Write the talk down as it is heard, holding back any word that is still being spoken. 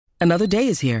Another day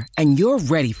is here, and you're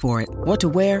ready for it. What to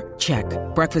wear? Check.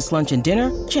 Breakfast, lunch, and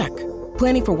dinner? Check.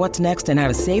 Planning for what's next and how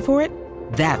to save for it?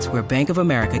 That's where Bank of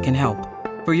America can help.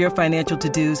 For your financial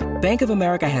to-dos, Bank of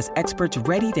America has experts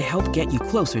ready to help get you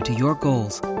closer to your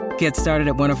goals. Get started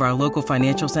at one of our local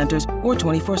financial centers or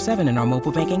 24/7 in our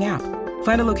mobile banking app.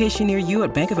 Find a location near you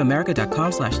at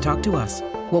bankofamerica.com/talktous.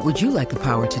 What would you like the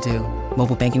power to do?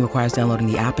 Mobile banking requires downloading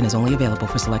the app and is only available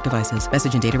for select devices.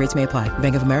 Message and data rates may apply.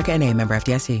 Bank of America N.A., member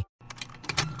FDIC.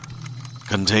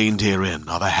 Contained herein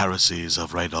are the heresies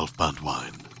of Radolf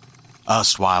Burntwine,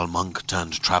 erstwhile monk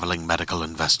turned traveling medical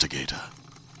investigator.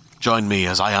 Join me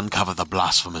as I uncover the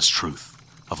blasphemous truth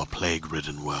of a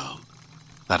plague-ridden world,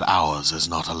 that ours is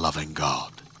not a loving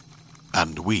God,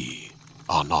 and we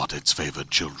are not its favored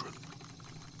children.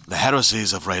 The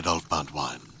heresies of Radolf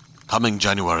Burntwine, coming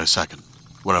January 2nd,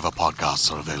 wherever podcasts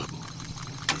are available.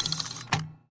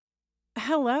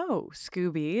 Hello,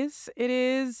 Scoobies. It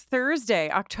is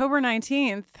Thursday, October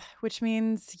 19th, which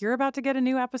means you're about to get a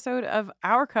new episode of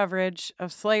our coverage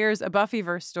of Slayer's A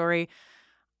Buffyverse story.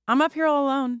 I'm up here all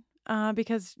alone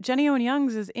because Jenny Owen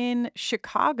Youngs is in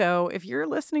Chicago. If you're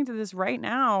listening to this right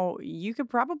now, you could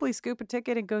probably scoop a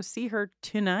ticket and go see her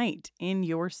tonight in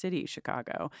your city,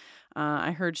 Chicago.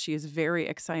 I heard she is very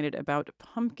excited about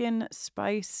pumpkin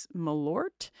spice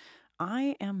malort.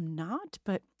 I am not,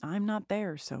 but I'm not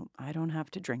there, so I don't have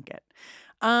to drink it.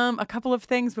 A couple of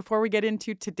things before we get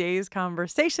into today's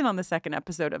conversation on the second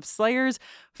episode of Slayers.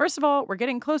 First of all, we're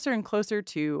getting closer and closer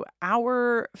to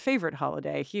our favorite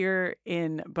holiday here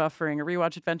in Buffering a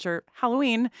Rewatch Adventure,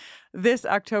 Halloween. This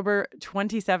October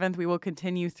 27th, we will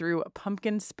continue through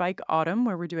Pumpkin Spike Autumn,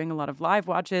 where we're doing a lot of live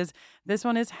watches. This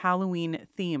one is Halloween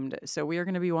themed. So we are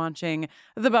going to be watching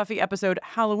the Buffy episode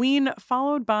Halloween,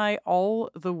 followed by All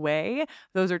the Way.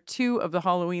 Those are two of the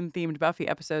Halloween themed Buffy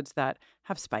episodes that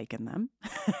have Spike in them.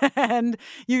 And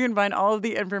you can find all of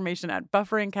the information at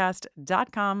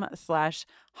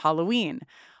bufferingcast.com/Halloween.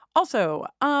 Also,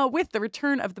 with the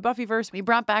return of the Buffyverse, we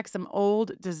brought back some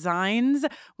old designs.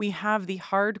 We have the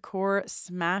hardcore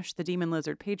Smash the Demon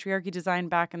Lizard Patriarchy design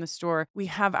back in the store. We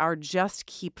have our Just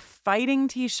Keep Fighting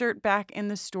t-shirt back in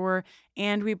the store.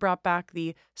 And we brought back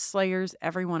the Slayers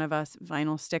Every One of Us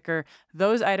vinyl sticker.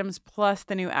 Those items plus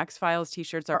the new X-Files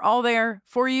t-shirts are all there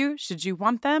for you. Should you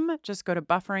want them, just go to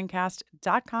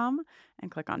bufferingcast.com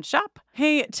and click on shop.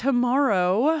 Hey,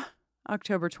 tomorrow,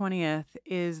 October 20th,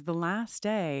 is the last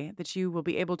day that you will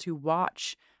be able to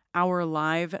watch our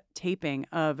live taping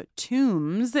of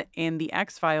Tombs in the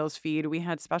X-Files feed. We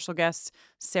had special guests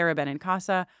Sarah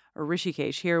Benincasa,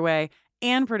 Rishikesh Hirway,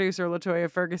 and producer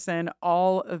LaToya Ferguson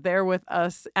all there with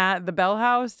us at the Bell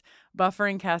House.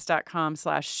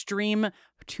 Bufferingcast.com/stream.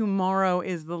 Tomorrow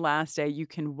is the last day you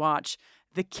can watch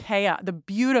the chaos, the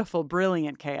beautiful,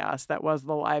 brilliant chaos that was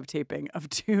the live taping of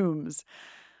Tombs.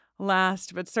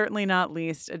 Last, but certainly not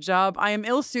least, a job I am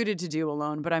ill-suited to do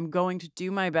alone, but I'm going to do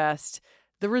my best.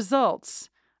 The results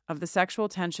of the Sexual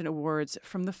Tension Awards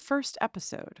from the first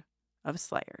episode of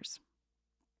Slayers.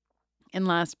 In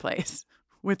last place,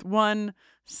 with one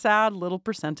sad little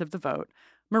 % of the vote,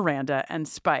 Miranda and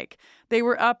Spike. They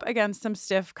were up against some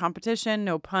stiff competition,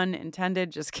 no pun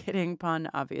intended, just kidding, pun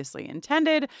obviously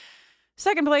intended.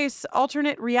 Second place,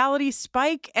 alternate reality,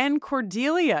 Spike and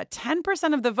Cordelia,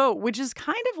 10% of the vote, which is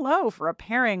kind of low for a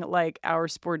pairing like our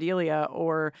Spordelia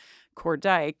or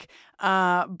Cordyke.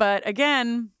 But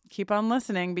again, keep on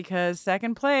listening because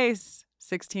second place,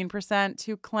 16%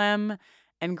 to Clem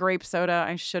and Grape Soda.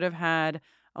 I should have had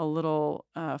a little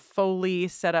Foley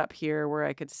set up here where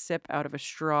I could sip out of a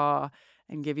straw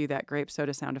and give you that grape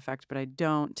soda sound effect, but I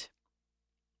don't.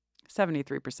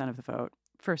 73% of the vote.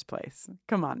 First place.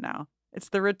 Come on now. It's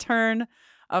the return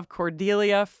of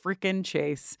Cordelia frickin'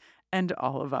 Chase and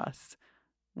all of us.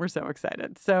 We're so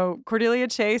excited. So Cordelia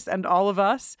Chase and all of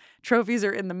us, trophies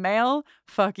are in the mail.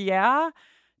 Fuck yeah.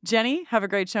 Jenny, have a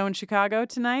great show in Chicago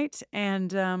tonight.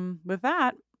 And with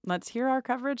that, let's hear our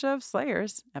coverage of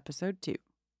Slayers, episode 2.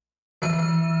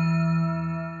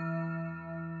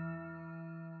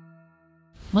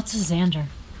 What's a Xander?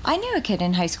 I knew a kid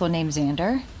in high school named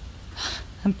Xander.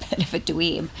 A bit of a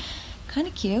dweeb. Kind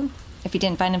of cute, if he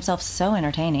didn't find himself so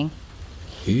entertaining.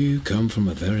 You come from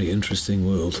a very interesting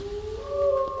world.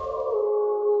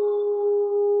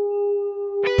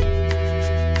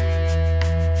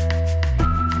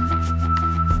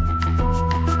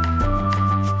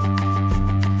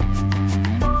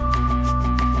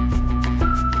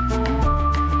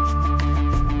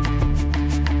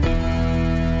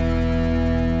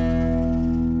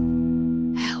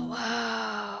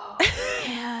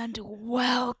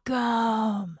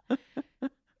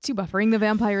 to Buffering the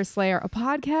Vampire Slayer, a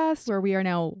podcast where we are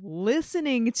now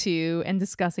listening to and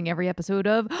discussing every episode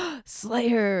of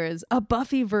Slayers, a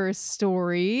Buffyverse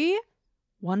story,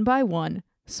 one by one,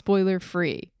 spoiler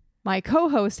free. My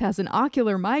co-host has an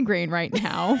ocular migraine right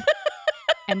now,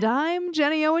 and I'm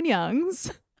Jenny Owen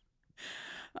Youngs.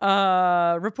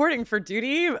 Reporting for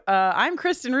duty. I'm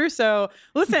Kristen Russo.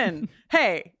 Listen,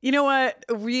 hey, you know what?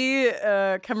 We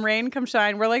come rain, come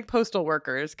shine. We're like postal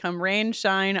workers. Come rain,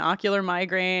 shine, ocular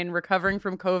migraine, recovering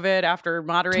from COVID after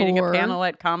moderating a panel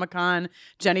at Comic-Con,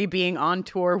 Jenny being on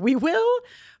tour. We will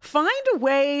find a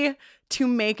way to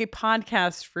make a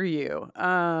podcast for you.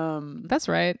 That's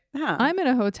right. Yeah. I'm in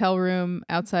a hotel room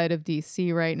outside of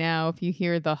DC right now. If you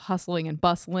hear the hustling and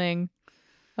bustling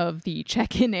of the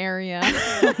check-in area,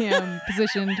 I am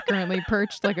positioned, currently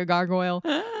perched like a gargoyle,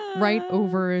 right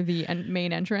over the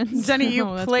main entrance. Jenny, you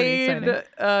that's played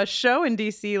a show in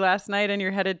DC last night, and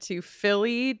you're headed to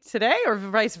Philly today, or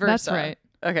vice versa? That's right.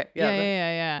 Okay.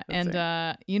 Yeah. And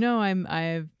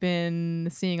I've been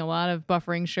seeing a lot of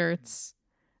buffering shirts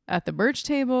at the merch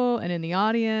table and in the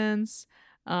audience.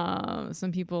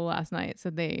 Some people last night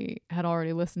said they had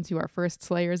already listened to our first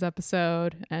Slayers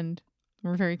episode and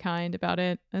were very kind about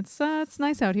it. It's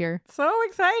nice out here. So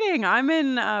exciting. I'm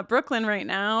in Brooklyn right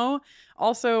now,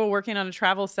 also working on a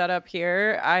travel setup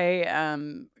here. I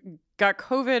got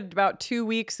COVID about 2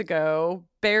 weeks ago,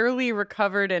 barely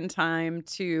recovered in time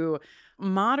to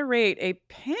moderate a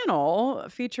panel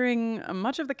featuring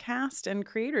much of the cast and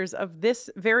creators of this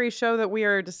very show that we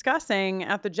are discussing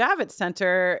at the Javits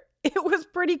Center. It was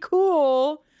pretty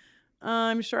cool.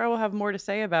 I'm sure I will have more to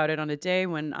say about it on a day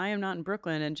when I am not in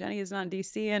Brooklyn and Jenny is not in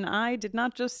DC and I did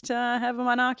not just have a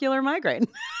monocular migraine.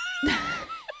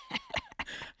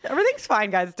 Everything's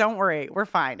fine, guys. Don't worry. We're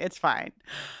fine. It's fine.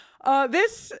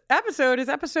 This episode is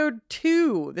episode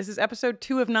 2. This is episode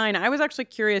 2 of 9. I was actually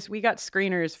curious. We got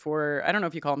screeners for, I don't know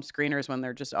if you call them screeners when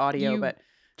they're just audio, but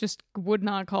just would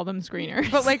not call them screeners.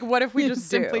 But like, what if we just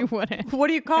simply wouldn't? What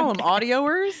do you call them?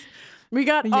 Audioers? We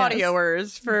got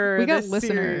audioers for we got this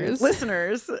listeners.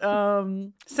 Listeners,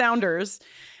 sounders.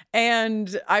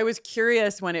 And I was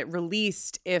curious when it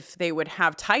released if they would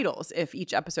have titles, if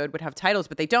each episode would have titles,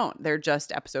 but they don't. They're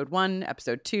just episode 1,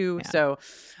 episode 2. Yeah. So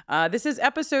this is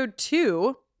episode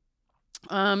 2.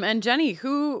 And Jenny,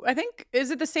 who I think,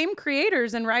 is it the same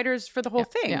creators and writers for the whole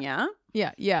thing?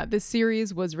 Yeah. This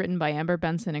series was written by Amber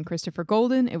Benson and Christopher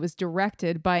Golden. It was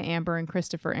directed by Amber and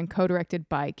Christopher and co-directed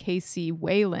by Casey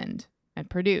Wayland and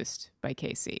produced by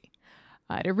Casey.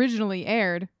 It originally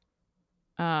aired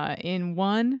in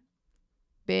one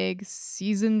big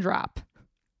season drop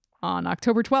on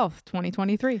October 12th,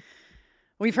 2023.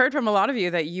 We've heard from a lot of you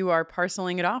that you are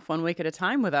parceling it off 1 week at a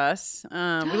time with us. We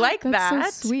like that.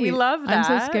 That's so sweet. We love that.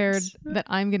 I'm so scared that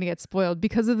I'm going to get spoiled.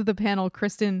 Because of the panel,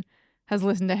 Kristen has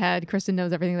listened ahead. Kristen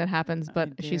knows everything that happens,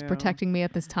 but she's protecting me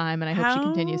at this time, and I hope she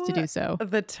continues to do so.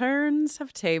 The turns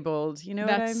have tabled. You know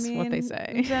what I mean? That's what they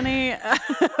say. Jenny,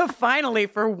 finally,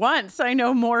 for once, I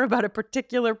know more about a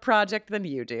particular project than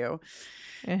you do.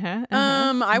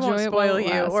 I won't spoil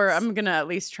you, or I'm going to at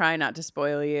least try not to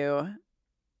spoil you.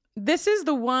 This is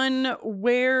the one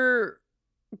where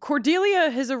Cordelia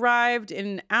has arrived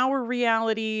in our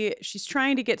reality. She's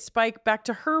trying to get Spike back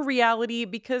to her reality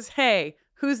because, hey,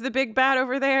 who's the big bad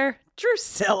over there?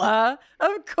 Drusilla.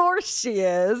 Of course she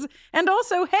is. And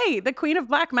also, hey, the Queen of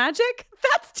Black Magic?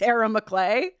 That's Tara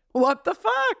McClay. What the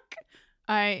fuck?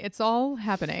 It's all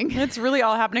happening. It's really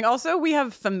all happening. Also, we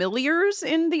have familiars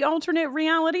in the alternate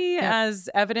reality, as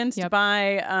evidenced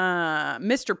by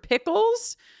Mr.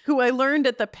 Pickles, who I learned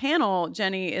at the panel,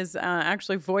 Jenny, is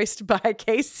actually voiced by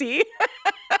Casey.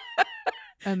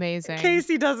 Amazing.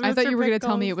 Casey does Mr. I thought you were going to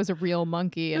tell me Pickles. it was a real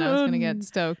monkey and I was going to get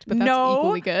stoked, but that's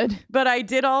equally good. But I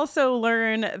did also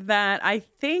learn that I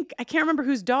can't remember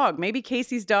whose dog, maybe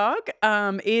Casey's dog,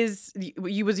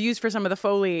 was used for some of the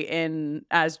Foley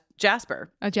as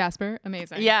Jasper. A Jasper.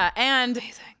 Amazing. Yeah. And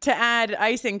to add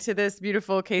icing to this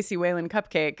beautiful Casey Wayland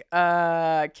cupcake,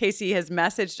 Casey has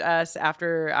messaged us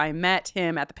after I met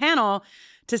him at the panel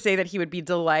to say that he would be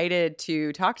delighted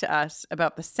to talk to us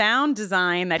about the sound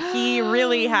design that he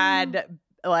really had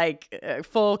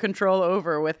full control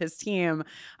over with his team.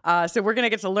 So we're going to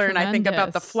get to learn, I think,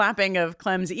 about the flapping of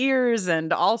Clem's ears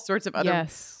and all sorts of other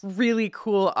really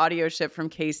cool audio shit from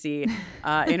Casey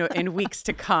in weeks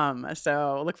to come.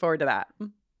 So look forward to that.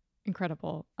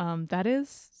 Incredible. That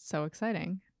is so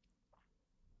exciting.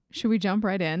 Should we jump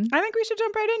right in? I think we should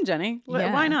jump right in, Jenny.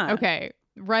 Yeah. Why not? Okay.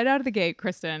 Right out of the gate,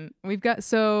 Kristen, we've got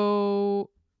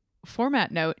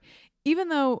format note. Even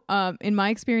though in my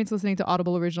experience listening to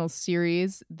Audible Original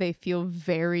series, they feel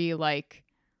very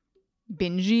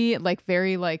bingey,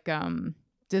 very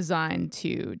designed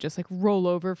to just like roll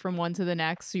over from one to the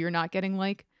next, so you're not getting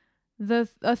like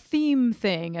a theme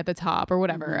thing at the top or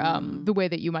whatever. The way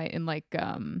that you might in like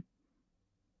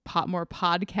more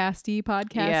podcasty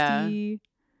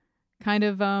kind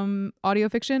of audio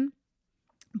fiction.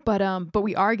 But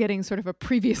we are getting sort of a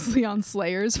previously on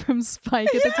Slayers from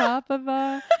Spike at the top of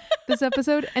this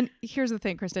episode. And here's the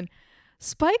thing, Kristen.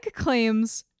 Spike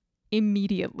claims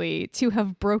immediately to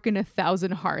have broken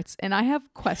 1,000 hearts. And I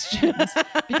have questions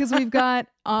because we've got,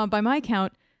 by my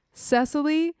count,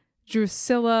 Cecily,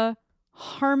 Drusilla,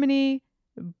 Harmony,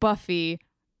 Buffy.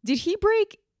 Did he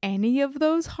break any of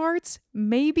those hearts?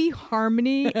 Maybe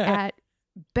Harmony at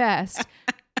best.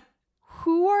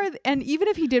 And even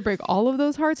if he did break all of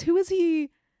those hearts, who is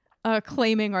he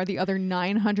claiming are the other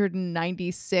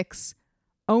 996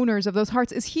 owners of those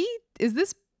hearts? Is he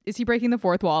breaking the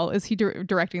fourth wall? Is he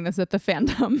directing this at the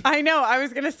fandom? I know. I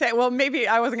was going to say, well, maybe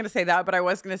I wasn't going to say that, but I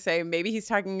was going to say maybe he's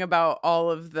talking about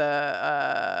all of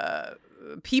the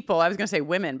people. I was going to say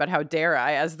women, but how dare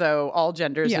I, as though all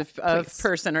genders of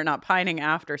person are not pining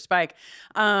after Spike.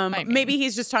 Maybe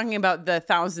he's just talking about the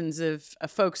thousands of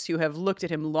folks who have looked at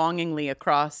him longingly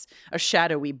across a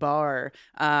shadowy bar.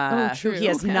 True. Who he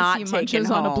has not taken munches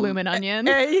home. On a bloomin' onion.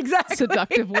 Exactly.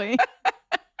 Seductively.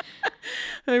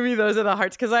 Maybe those are the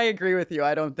hearts, because I agree with you.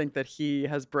 I don't think that he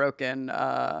has broken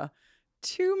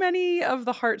too many of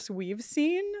the hearts we've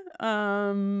seen.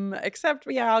 Except,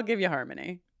 I'll give you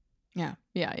Harmony. Yeah.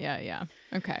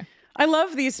 Okay. I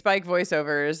love these Spike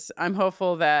voiceovers. I'm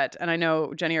hopeful that, and I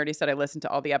know Jenny already said I listened to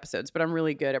all the episodes, but I'm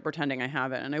really good at pretending I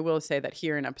haven't. And I will say that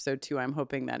here in episode 2, I'm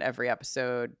hoping that every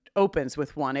episode opens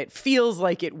with one. It feels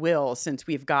like it will, since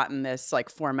we've gotten this like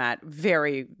format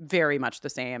very, very much the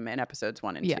same in episodes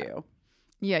 1 and 2.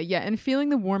 Yeah. And feeling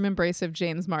the warm embrace of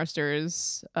James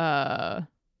Marsters,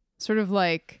 sort of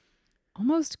like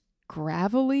almost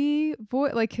gravelly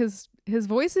voice. Like his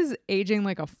voice is aging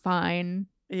like a fine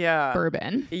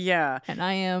bourbon. Yeah. And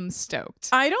I am stoked.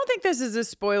 I don't think this is a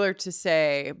spoiler to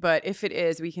say, but if it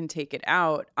is, we can take it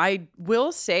out. I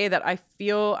will say that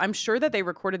I'm sure that they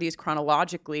recorded these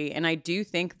chronologically, and I do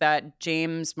think that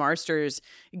James Marsters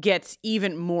gets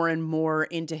even more and more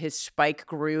into his Spike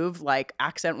groove, like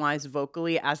accent-wise,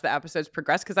 vocally, as the episodes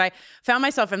progress, because I found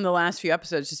myself in the last few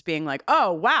episodes just being like,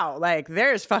 oh, wow, like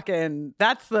that's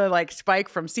the like Spike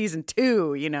from season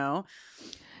 2, you know?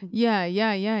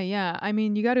 Yeah. I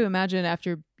mean, you got to imagine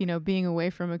after, being away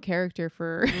from a character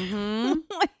for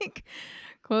like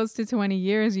close to 20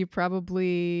 years, you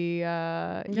probably, you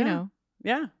know.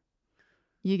 Yeah.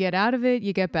 You get out of it,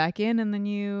 you get back in, and then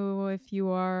if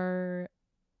you are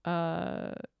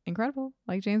incredible,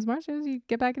 like James Marsters, you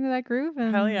get back into that groove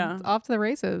and hell yeah, it's off to the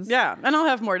races. Yeah. And I'll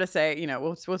have more to say,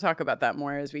 we'll talk about that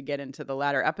more as we get into the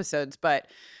latter episodes. But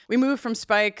we move from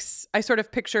Spike's, I sort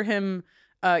of picture him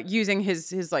using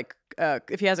his like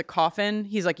if he has a coffin,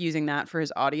 he's like using that for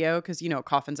his audio, because a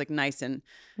coffin's like nice and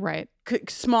right,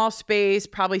 small space,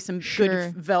 probably some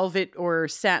good velvet or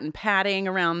satin padding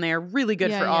around there, really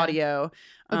good for audio,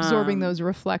 absorbing those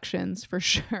reflections for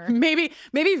sure. Maybe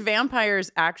vampires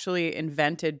actually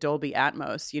invented Dolby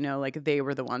Atmos, like they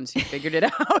were the ones who figured it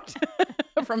out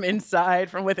from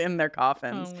within their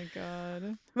coffins. Oh my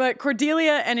god. But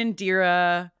Cordelia and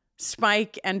Indira,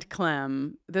 Spike and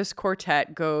Clem, this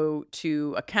quartet go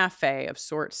to a cafe of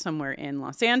sorts somewhere in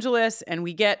Los Angeles, and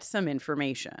we get some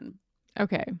information.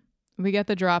 Okay. We get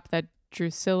the drop that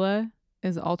Drusilla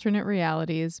is alternate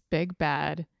reality's big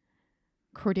bad.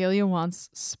 Cordelia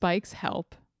wants Spike's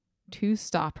help to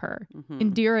stop her. Mm-hmm.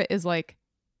 Indira is like,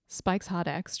 Spike's hot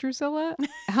ex, Drusilla?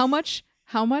 How much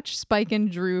Spike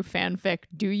and Drew fanfic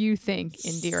do you think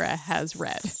Indira has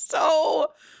read?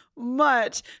 So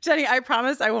much. Jenny, I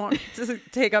promise I won't just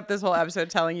take up this whole episode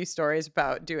telling you stories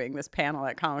about doing this panel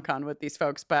at Comic-Con with these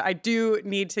folks, but I do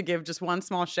need to give just one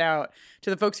small shout to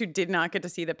the folks who did not get to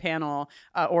see the panel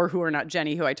or who are not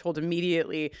Jenny, who I told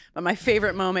immediately. But my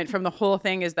favorite moment from the whole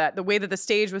thing is that the way that the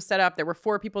stage was set up, there were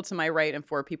 4 people to my right and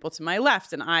 4 people to my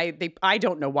left, and I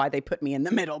don't know why they put me in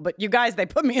the middle, but you guys, they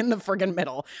put me in the friggin'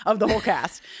 middle of the whole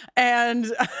cast.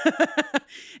 And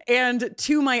and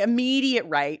to my immediate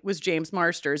right was James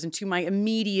Marsters, and to my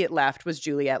immediate left was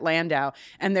Juliet Landau.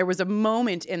 And there was a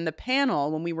moment in the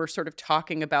panel when we were sort of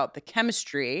talking about the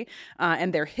chemistry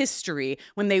and their history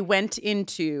when they went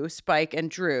into Spike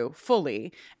and Drew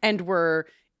fully and were,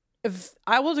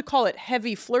 I will call it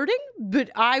heavy flirting, but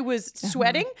I was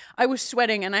sweating. I was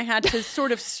sweating, and I had to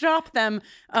sort of stop them,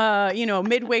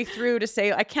 midway through to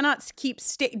say, I cannot keep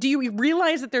do you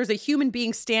realize that there's a human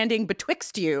being standing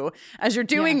betwixt you as you're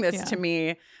doing this to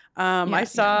me? I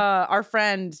saw our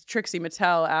friend Trixie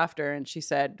Mattel after, and she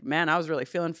said, man, I was really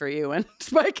feeling for you. And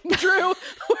Spike and Drew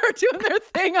were doing their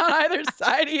thing on either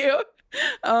side of you.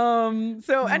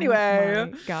 Anyway, oh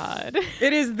my God.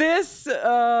 It is this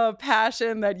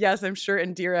passion that, yes, I'm sure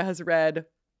Indira has read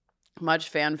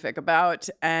much fanfic about,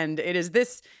 and it is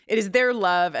their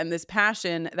love and this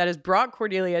passion that has brought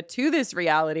Cordelia to this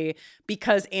reality,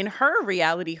 because in her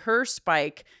reality, her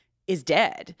Spike is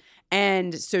dead.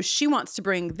 And so she wants to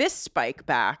bring this Spike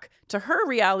back to her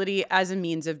reality as a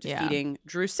means of defeating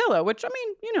Drusilla, which, I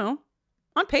mean,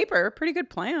 on paper, pretty good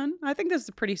plan. I think this is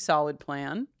a pretty solid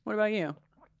plan. What about you?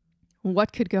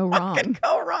 What could go wrong? What could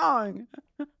go wrong?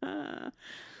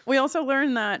 We also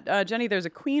learn that, Jenny, there's a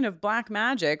queen of black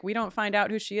magic. We don't find out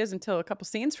who she is until a couple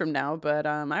scenes from now, but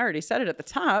I already said it at the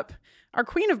top. Our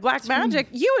queen of black magic,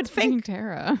 you would think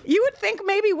Tara. You would think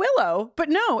maybe Willow, but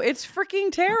no, it's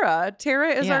freaking Tara.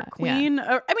 Tara is our queen.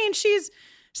 Yeah. I mean, she's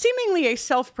seemingly a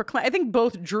self-proclaimed. I think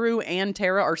both Drew and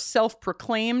Tara are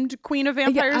self-proclaimed queen of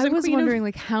vampires. I was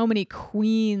wondering, how many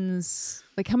queens,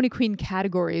 how many queen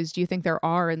categories do you think there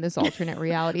are in this alternate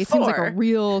reality? It seems like a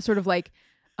real sort of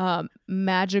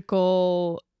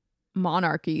magical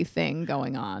monarchy thing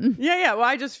going on. Yeah. Well,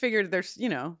 I just figured there's,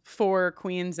 4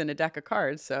 queens in a deck of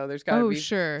cards, so there's got to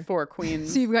be 4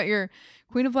 queens. So you've got your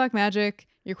queen of black magic,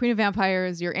 your queen of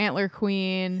vampires, your antler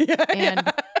queen,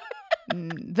 and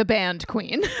the band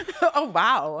queen. Oh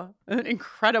wow, an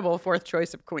incredible 4th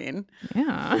choice of queen.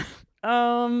 Yeah.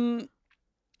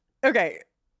 Okay.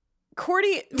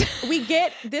 Cordy,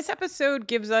 this episode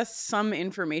gives us some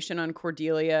information on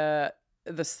Cordelia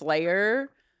the Slayer,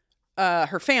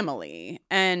 her family,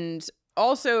 and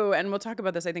also, and we'll talk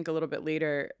about this I think a little bit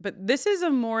later, but this is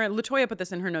LaToya put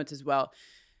this in her notes as well.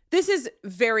 This is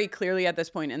very clearly at this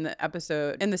point in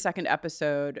the second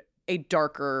episode, a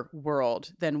darker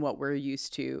world than what we're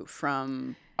used to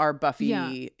from our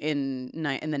Buffy in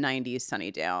the 90s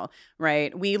Sunnydale,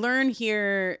 right? We learn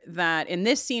here that in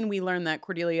this scene, we learn that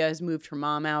Cordelia has moved her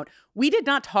mom out. We did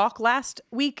not talk last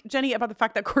week, Jenny, about the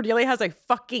fact that Cordelia has a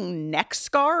fucking neck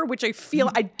scar, which I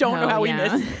don't know how we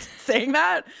missed saying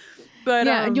that. But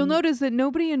and you'll notice that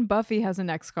nobody in Buffy has a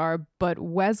neck scar, but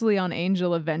Wesley on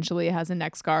Angel eventually has a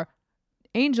neck scar.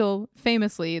 Angel,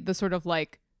 famously, the sort of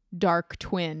dark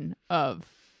twin of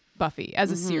Buffy as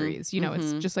a series.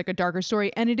 It's just a darker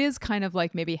story. And it is kind of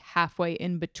maybe halfway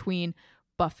in between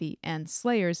Buffy and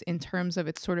Slayers in terms of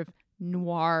its sort of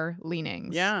noir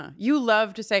leanings. Yeah. You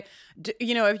love to say,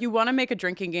 if you want to make a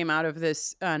drinking game out of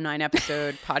this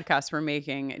 9-episode podcast we're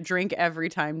making, drink every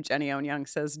time Jenny Owen Young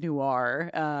says noir.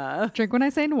 Drink when I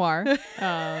say noir,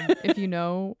 if you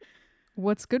know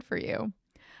what's good for you.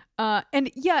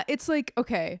 And yeah, it's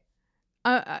okay.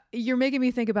 You're making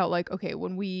me think about okay,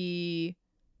 when we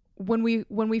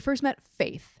first met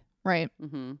Faith, right?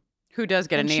 Mm-hmm. Who does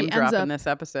get a name drop in this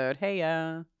episode? Hey,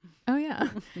 Oh yeah,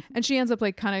 and she ends up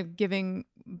kind of giving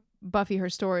Buffy her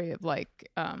story of what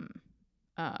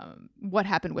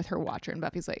happened with her watcher, and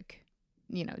Buffy's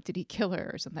did he kill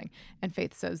her or something? And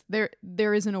Faith says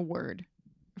there isn't a word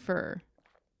for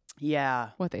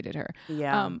what they did her.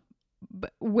 Yeah.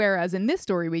 But whereas in this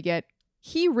story we get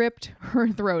he ripped her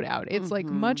throat out. It's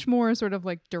much more sort of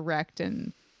direct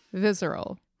and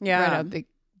visceral right out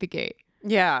the gate.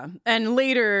 Yeah. And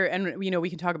later, and we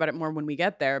can talk about it more when we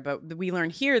get there, but we learn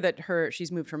here that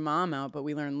she's moved her mom out, but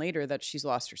we learn later that she's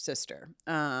lost her sister.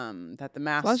 That the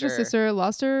master lost her sister,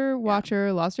 lost her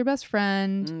watcher, lost her best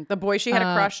friend. The boy she had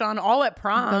a crush on, all at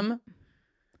prom.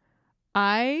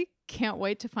 I can't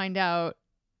wait to find out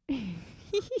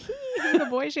who the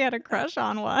boy she had a crush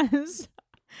on was.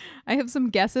 I have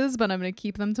some guesses, but I'm going to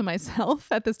keep them to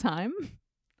myself at this time.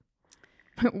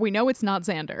 We know it's not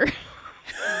Xander.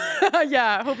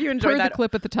 Yeah, hope you enjoyed that. The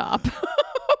clip at the top.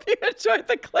 Hope you enjoyed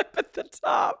the clip at the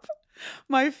top.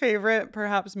 My favorite,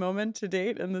 perhaps, moment to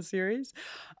date in the series.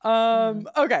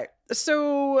 Okay,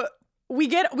 so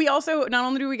we also, not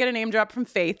only do we get a name drop from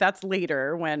Faith, that's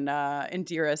later when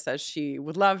Indira says she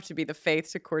would love to be the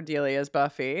Faith to Cordelia's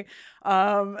Buffy.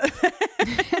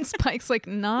 And Spike's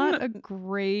not a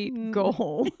great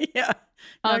goal. Yeah.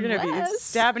 You're going to be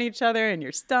stabbing each other in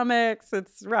your stomachs.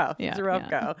 It's rough. It's a rough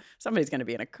go. Somebody's going to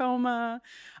be in a coma.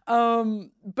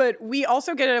 But we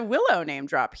also get a Willow name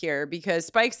drop here because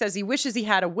Spike says he wishes he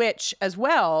had a witch as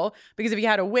well, because if he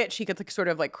had a witch, he could sort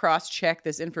of cross-check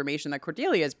this information that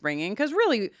Cordelia is bringing, because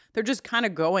really they're just kind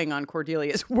of going on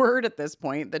Cordelia's word at this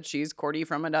point that she's Cordy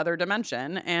from another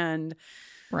dimension. And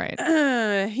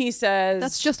Right. He says...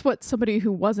 That's just what somebody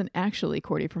who wasn't actually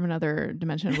Cordy from another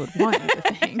dimension would want you to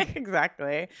think.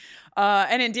 Exactly.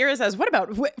 And Indira says, what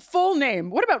about full name?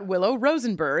 What about Willow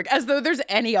Rosenberg? As though there's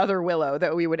any other Willow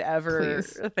that we would ever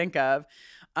think of.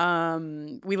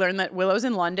 We learned that Willow's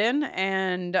in London,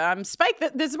 and Spike,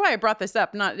 this is why I brought this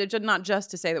up, not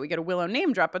just to say that we get a Willow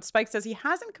name drop, but Spike says he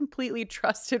hasn't completely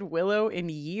trusted Willow in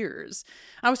years.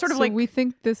 I was sort of like... We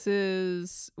think this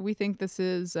is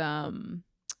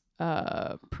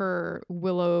per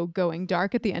Willow going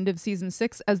dark at the end of season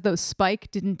 6, as though Spike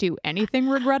didn't do anything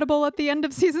regrettable at the end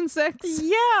of season 6.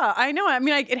 Yeah, I know. I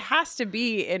mean, like, it has to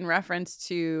be in reference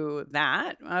to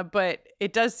that, but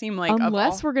it does seem like...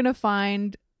 Unless we're going to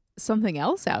find something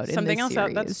else out in this series.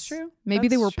 Out, that's true. Maybe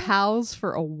they were pals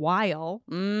for a while,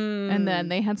 and then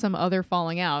they had some other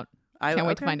falling out. Can't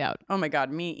wait to find out. Oh my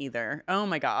God, me either. Oh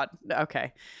my God.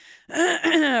 Okay.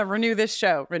 Renew this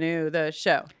show. Renew the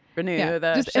show.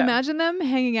 Just imagine them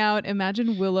hanging out.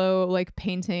 Imagine Willow like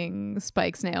painting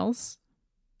Spike's nails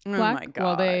black, oh my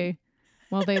God.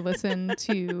 while they listen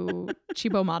to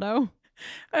Chibo Mato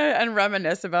and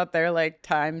reminisce about their like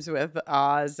times with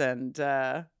Oz and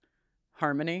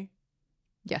Harmony.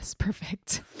 Yes,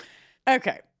 perfect.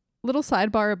 Okay. Little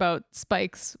sidebar about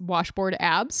Spike's washboard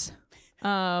abs.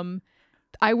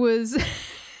 I was,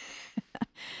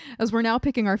 as we're now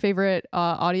picking our favorite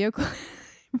audio clip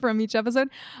from each episode,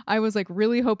 I was like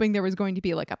really hoping there was going to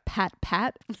be like a pat.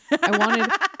 I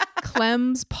wanted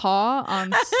Clem's paw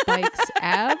on Spike's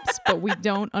abs, but we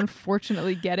don't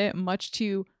unfortunately get it, much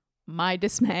to my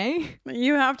dismay.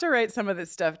 You have to write some of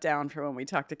this stuff down for when we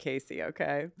talk to Casey,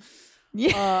 okay?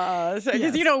 Yeah.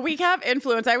 Because, you know, we have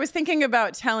influence. I was thinking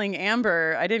about telling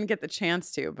Amber, I didn't get the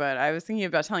chance to, but I was thinking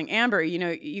about telling Amber, you know,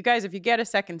 you guys, if you get a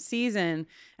second season,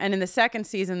 and in the second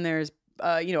season there's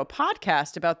you know, a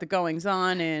podcast about the goings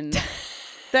on, and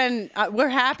then we're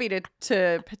happy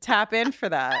to tap in for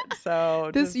that.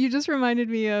 So you just reminded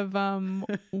me of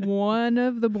one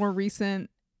of the more recent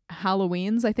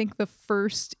Halloweens. I think the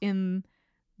first in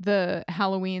the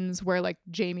Halloweens where like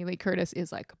Jamie Lee Curtis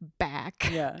is like back.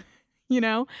 Yeah. You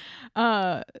know,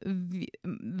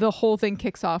 the whole thing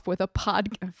kicks off with a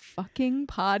fucking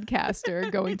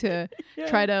podcaster going to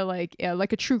try to like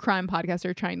a true crime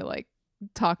podcaster trying to like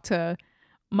talk to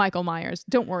Michael Myers.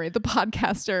 Don't worry, the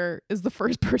podcaster is the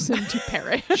first person to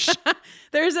perish.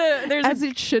 there's as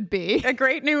it should be. A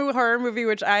great new horror movie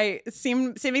which I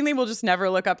seemingly will just never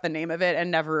look up the name of it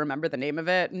and never remember the name of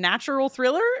it. Natural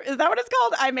Thriller? Is that what it's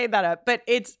called? I made that up, but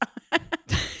it's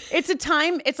it's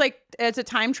a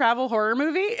time travel horror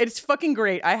movie. It's fucking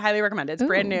great. I highly recommend it. It's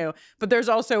brand new, but there's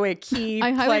also a key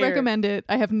I highly recommend it.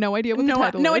 I have no idea what the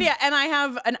title is. No idea. And I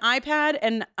have an iPad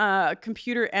and a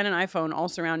computer and an iPhone all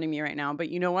surrounding me right now. But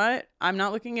you know what? I'm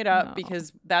not looking it up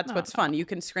because that's what's fun. You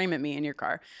can scream at me in your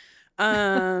car.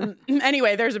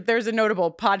 Anyway, there's a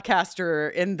notable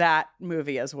podcaster in that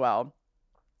movie as well.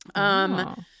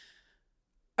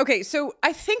 Okay, so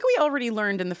I think we already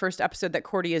learned in the first episode that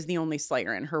Cordy is the only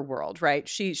Slayer in her world, right?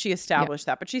 She established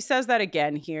that, but she says that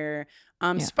again here.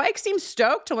 Spike seems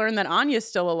stoked to learn that Anya's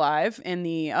still alive in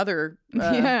the other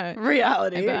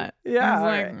reality. I bet.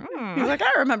 Yeah, he's like,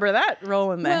 I remember that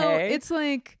roll in the hay. It's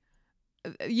like,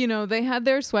 you know, they had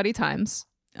their sweaty times,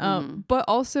 but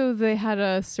also they had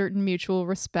a certain mutual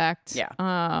respect.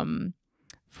 Yeah.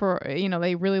 For, you know,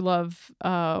 they really love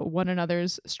one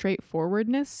another's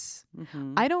straightforwardness.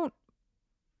 I don't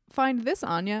find this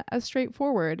Anya as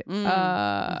straightforward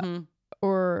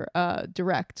or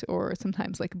direct, or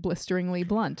sometimes like blisteringly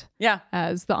blunt. Yeah,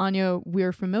 as the Anya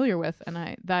we're familiar with,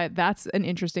 and that's an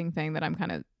interesting thing that I'm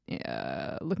kind of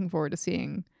looking forward to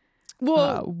seeing.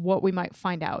 What we might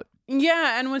find out.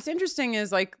 Yeah, and what's interesting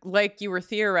is like you were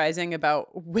theorizing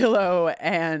about Willow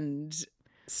and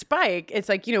Spike, it's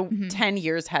like, you know, 10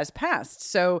 years has passed.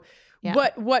 So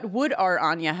what would our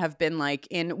Anya have been like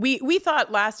in, we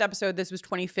thought last episode this was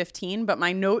 2015, but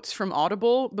my notes from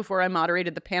Audible before I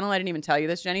moderated the panel, I didn't even tell you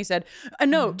this, Jenny, said a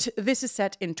note, this is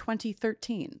set in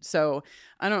 2013. So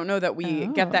I don't know that we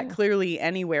get that clearly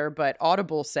anywhere, but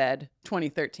Audible said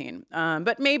 2013.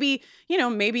 But maybe, you know,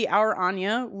 maybe our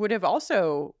Anya would have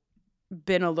also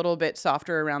been a little bit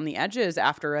softer around the edges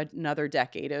after another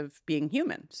decade of being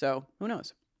human. So who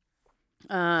knows?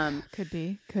 Could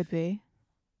be.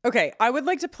 Okay, I would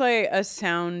like to play a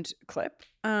sound clip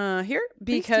here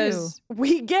because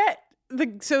we get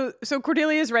so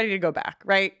Cordelia is ready to go back,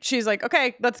 right? She's like,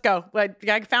 okay, let's go. Like,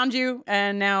 I found you,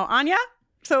 and now Anya.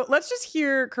 So let's just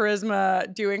hear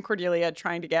Charisma doing Cordelia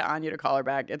trying to get Anya to call her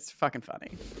back. It's fucking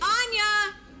funny.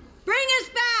 Anya, bring us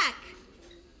back.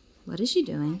 What is she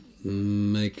doing?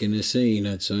 Making a scene,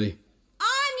 I'd say.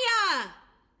 Anya!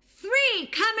 3,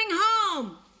 come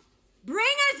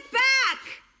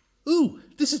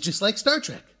just like Star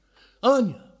Trek.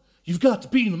 Anya, you've got to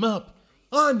beam him up.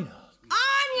 Anya!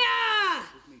 Anya!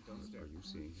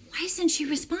 Why isn't she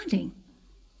responding?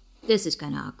 This is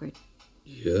kind of awkward.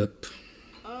 Yep.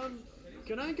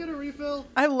 Can I get a refill?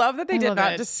 I love that they did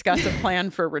not discuss a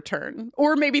plan for return.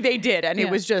 Or maybe they did, and it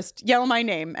was just yell my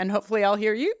name, and hopefully I'll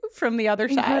hear you from the other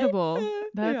Incredible.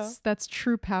 side. That's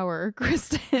true power,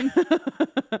 Kristen.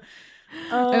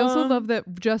 I also love that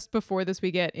just before this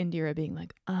we get Indira being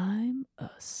like, I'm a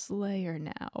slayer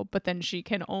now. But then she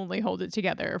can only hold it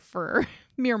together for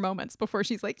mere moments before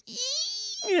she's like,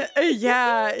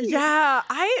 Yeah.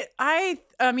 I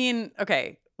mean,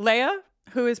 okay. Leia,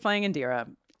 who is playing Indira,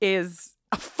 is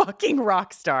a fucking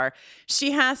rock star.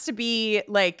 She has to be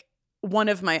like one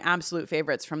of my absolute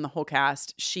favorites from the whole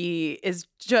cast. She is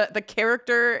just, the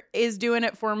character is doing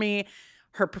it for me.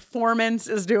 Her performance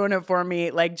is doing it for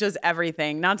me. Like just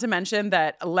everything. Not to mention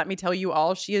that, let me tell you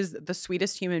all, she is the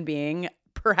sweetest human being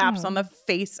perhaps on the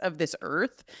face of this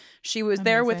earth. She was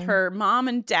there with her mom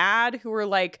and dad who were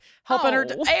like helping her.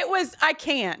 I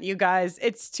can't, you guys.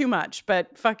 It's too much,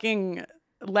 but fucking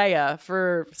Leia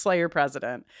for Slayer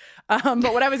president. But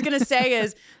what I was going to say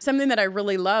is something that I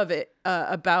really love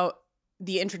about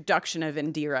the introduction of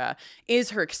Indira is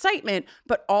her excitement,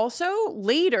 but also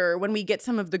later when we get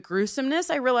some of the gruesomeness,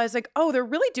 I realize like, oh, they're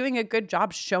really doing a good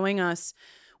job showing us.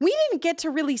 We didn't get to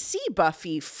really see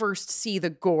Buffy first see the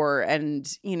gore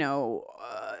and,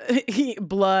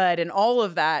 blood and all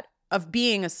of that of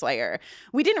being a Slayer.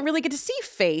 We didn't really get to see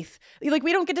Faith. Like,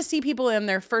 we don't get to see people in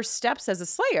their first steps as a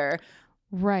Slayer.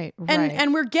 Right.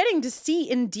 And we're getting to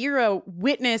see Indira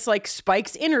witness like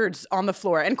Spike's innards on the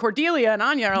floor, and Cordelia and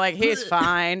Anya are like, he's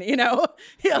fine, he'll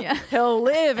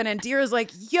live. And Indira's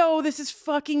like, yo, this is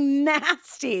fucking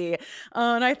nasty.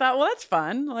 And I thought, well, that's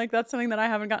fun. Like, that's something that I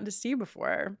haven't gotten to see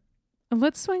before.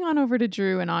 Let's swing on over to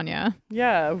Drew and Anya.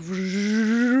 Yeah.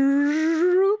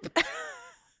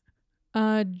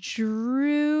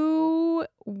 Drew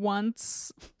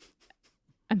once...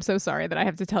 I'm so sorry that I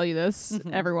have to tell you this,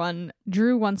 everyone.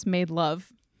 Drew once made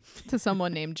love to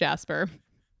someone named Jasper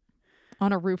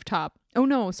on a rooftop. Oh,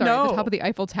 no, sorry. The top of the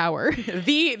Eiffel Tower.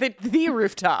 the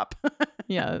rooftop.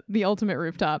 Yeah, the ultimate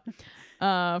rooftop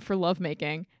for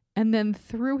lovemaking. And then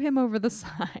threw him over the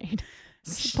side.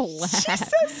 Splat.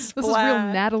 This is real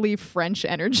Natalie French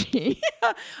energy.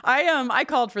 Yeah. I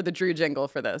called for the Drew jingle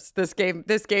for this. This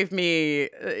gave me,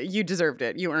 you deserved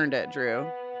it. You earned it, Drew.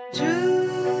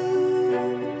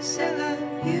 Drusilla,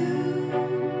 you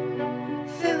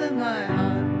filling my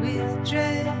heart with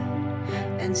dread,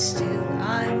 and still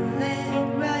I'm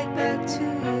led right back to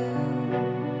you.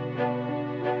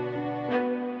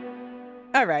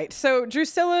 All right, so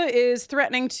Drusilla is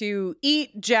threatening to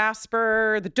eat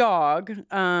Jasper, the dog,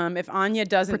 if Anya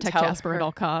doesn't protect tell Jasper her. at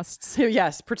all costs.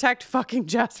 Yes, protect fucking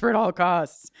Jasper at all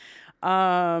costs.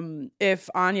 If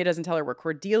Anya doesn't tell her where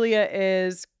Cordelia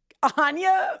is,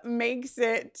 Anya makes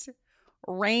it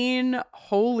rain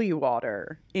holy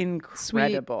water.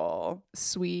 Incredible.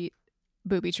 Sweet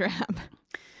booby trap.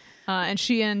 And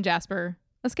she and Jasper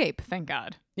escape, thank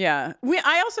God. Yeah.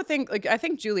 I also think, I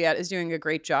think Juliet is doing a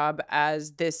great job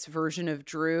as this version of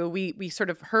Drew. We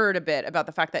sort of heard a bit about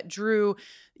the fact that Drew,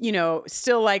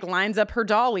 still like lines up her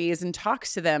dollies and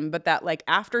talks to them, but that like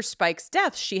after Spike's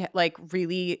death, she like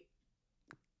really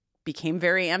became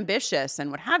very ambitious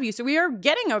and what have you. So we are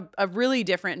getting a really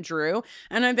different Drew.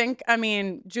 And I think,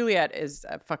 Juliet is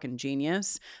a fucking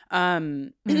genius.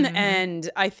 And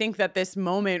I think that this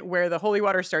moment where the holy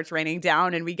water starts raining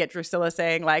down and we get Drusilla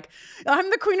saying like, I'm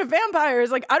the queen of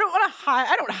vampires. Like, I don't want to hide.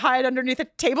 I don't hide underneath a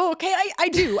table. Okay. I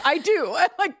do.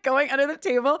 Like going under the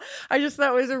table. I just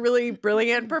thought it was a really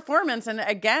brilliant performance. And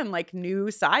again, like new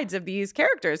sides of these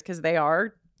characters because they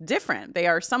are different. They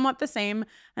are somewhat the same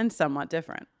and somewhat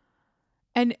different.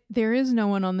 And there is no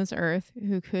one on this earth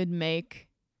who could make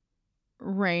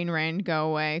rain, go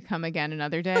away, come again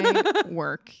another day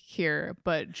work here.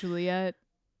 But Juliet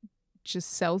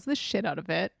just sells the shit out of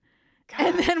it. God.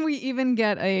 And then we even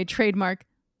get a trademark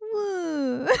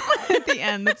at the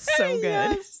end. That's so good.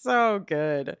 Yes, so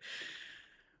good.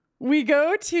 We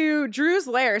go to Drew's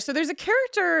lair. So there's a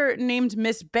character named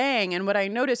Miss Bang. And what I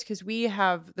noticed, because we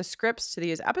have the scripts to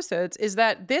these episodes, is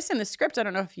that this in the script, I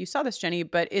don't know if you saw this, Jenny,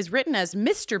 but is written as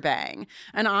Mr. Bang.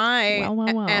 And I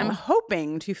am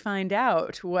hoping to find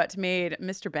out what made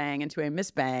Mr. Bang into a Miss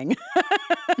Bang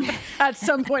at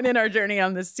some point in our journey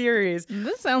on this series.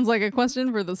 This sounds like a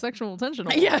question for the sexual tension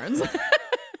awards. Yeah.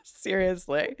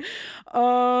 Seriously.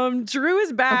 Drew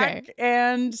is back,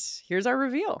 and here's our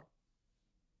reveal.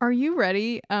 Are you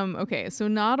ready? Okay, so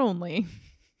not only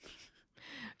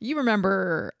you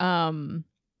remember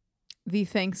the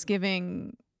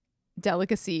Thanksgiving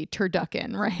delicacy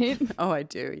turducken, right? Oh, I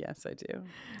do. Yes, I do.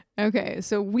 Okay,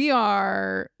 so we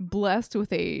are blessed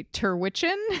with a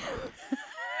turwitchin.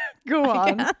 Go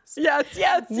on.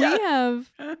 Yes. We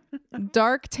have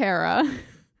Dark Terra,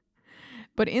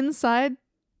 but inside,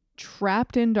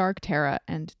 trapped in Dark Terra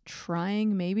and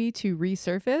trying maybe to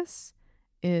resurface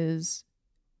is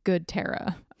Good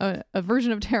Terra, a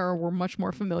version of Terra we're much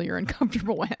more familiar and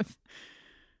comfortable with.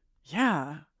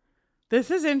 Yeah. This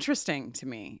is interesting to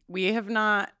me. We have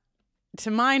not,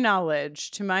 to my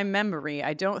knowledge, to my memory,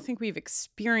 I don't think we've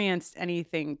experienced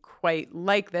anything quite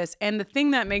like this. And the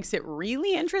thing that makes it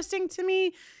really interesting to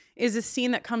me is a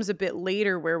scene that comes a bit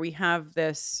later where we have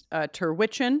this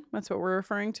Terwitchin, that's what we're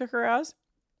referring to her as.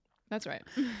 That's right.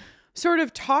 Sort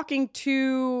of talking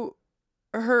to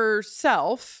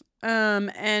herself.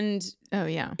 And oh,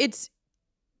 yeah. It's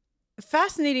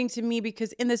fascinating to me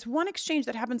because in this one exchange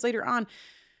that happens later on,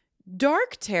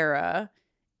 Dark Terra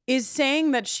is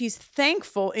saying that she's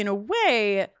thankful in a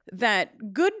way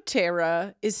that Good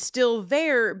Terra is still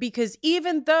there, because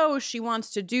even though she wants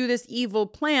to do this evil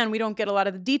plan, we don't get a lot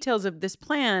of the details of this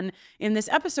plan in this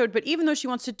episode, but even though she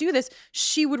wants to do this,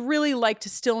 she would really like to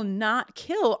still not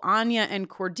kill Anya and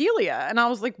Cordelia. And I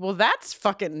was like, well, that's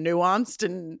fucking nuanced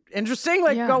and interesting.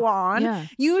 Like, go on. Yeah.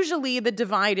 Usually the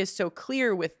divide is so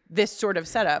clear with this sort of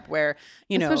setup where,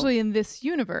 especially in this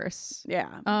universe.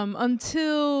 Yeah.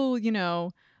 Until,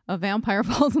 a vampire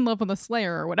falls in love with a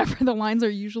slayer or whatever, the lines are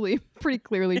usually pretty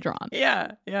clearly drawn.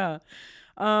 Yeah.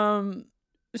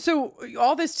 So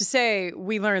all this to say,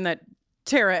 we learn that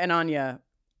Tara and Anya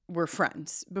were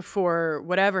friends before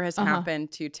whatever has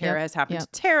happened to Tara has happened to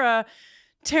Tara.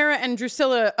 Tara and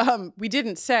Drusilla, we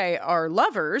didn't say, are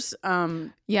lovers.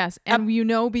 Yes,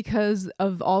 and because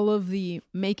of all of the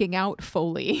making out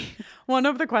Foley. One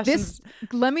of the questions.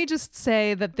 Let me just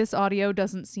say that this audio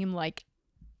doesn't seem like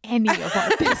any of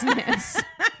our business.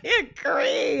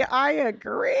 I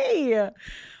agree.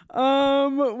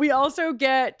 We also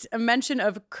get a mention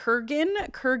of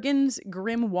Kurgan's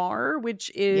grimoire,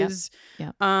 which is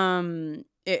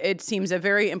it seems a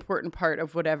very important part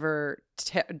of whatever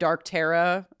Dark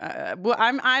Terra. Well,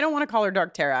 I don't want to call her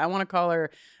Dark Terra. I want to call her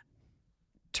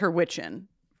Terwitchin.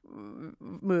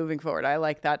 Moving forward, I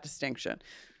like that distinction.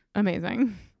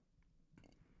 Amazing.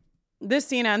 This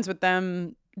scene ends with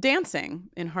them dancing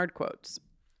in hard quotes.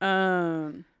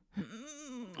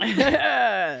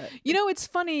 It's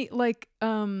funny, like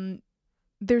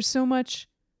there's so much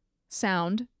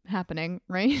sound happening,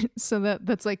 right? So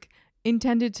that's like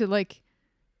intended to like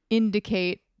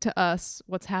indicate to us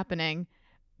what's happening.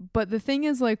 But the thing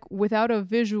is, like, without a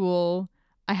visual,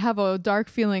 I have a dark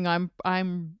feeling I'm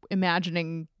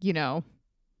imagining,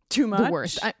 too much. The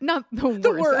worst. Not the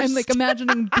worst. I'm like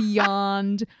imagining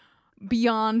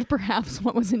beyond perhaps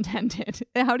what was intended.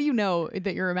 How do you know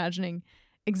that you're imagining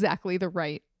exactly the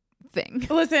right thing?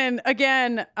 Listen,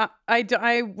 again,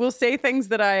 I will say things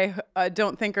that I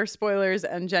don't think are spoilers,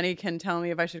 and Jenny can tell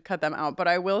me if I should cut them out. But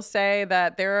I will say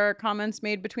that there are comments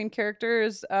made between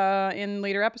characters in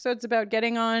later episodes about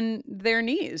getting on their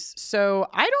knees. So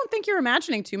I don't think you're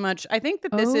imagining too much. I think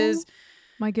that this is,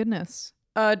 my goodness,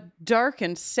 a dark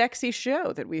and sexy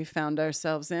show that we found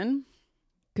ourselves in.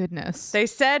 Goodness. They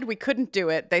said we couldn't do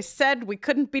it. They said we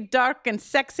couldn't be dark and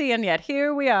sexy, and yet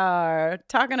here we are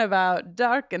talking about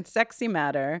dark and sexy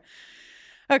matter.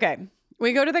 Okay,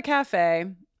 we go to the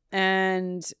cafe,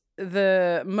 and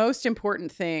the most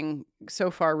important thing so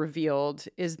far revealed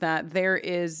is that there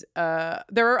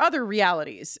are other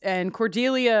realities, and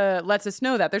Cordelia lets us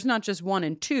know that there's not just one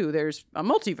and two, there's a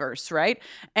multiverse, right?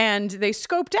 And they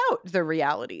scoped out the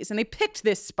realities and they picked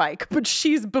this Spike, but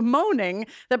she's bemoaning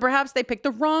that perhaps they picked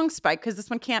the wrong Spike because this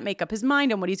one can't make up his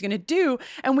mind on what he's going to do.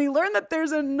 And we learn that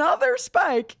there's another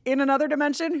Spike in another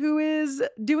dimension who is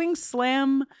doing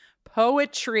slam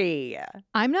poetry.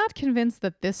 I'm not convinced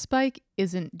that this Spike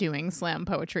isn't doing slam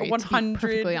poetry, 100%, to be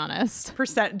perfectly honest.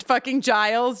 Fucking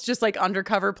Giles just like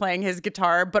undercover playing his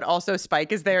guitar, but also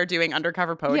Spike is there doing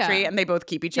undercover poetry, and they both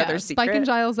keep each other's secret. Spike and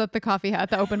Giles at the coffee at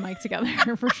the open mic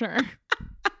together for sure.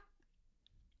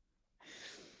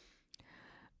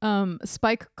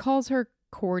 Spike calls her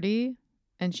Cordy,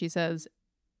 and she says,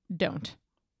 "Don't."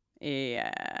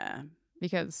 Yeah.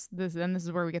 Because this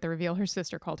is where we get the reveal. Her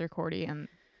sister called her Cordy, and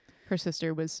her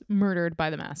sister was murdered by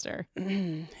the master.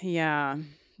 Yeah.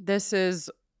 This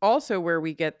is also where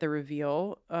we get the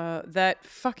reveal that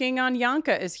fucking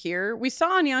Anyanka is here. We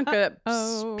saw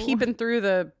Anyanka peeping through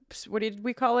the, what did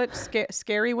we call it?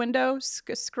 Scary window?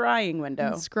 Scrying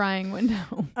window. Scrying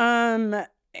window.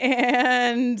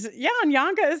 And yeah,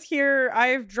 Anyanka is here.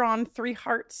 I've drawn 3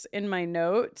 hearts in my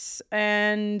notes,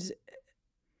 and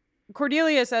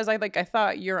Cordelia says, I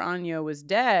thought your Anya was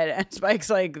dead. And Spike's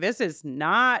like, this is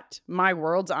not my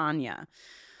world's Anya.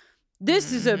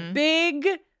 This is a big,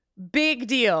 big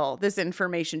deal, this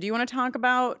information. Do you want to talk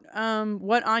about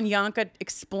what Anyanka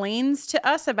explains to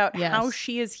us about how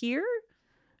she is here?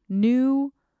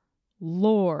 New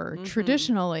lore.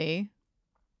 Traditionally,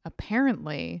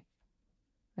 apparently,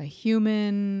 a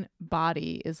human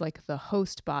body is like the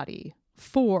host body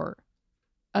for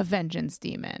a vengeance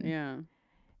demon. Yeah.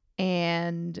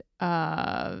 And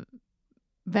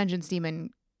vengeance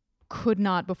demon could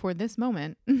not, before this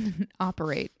moment,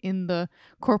 operate in the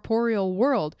corporeal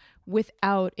world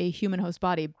without a human host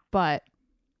body. But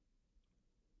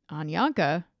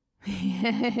Anyanka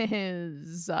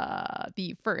is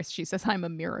the first. She says, I'm a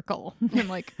miracle. I'm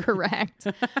like, correct.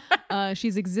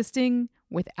 She's existing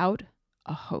without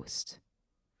a host.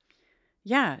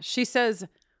 Yeah, she says,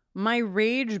 my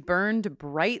rage burned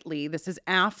brightly. This is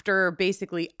after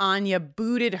basically Anya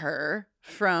booted her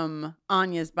from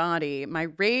Anya's body. My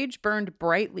rage burned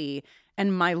brightly,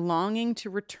 and my longing to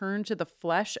return to the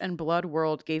flesh and blood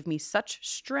world gave me such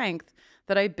strength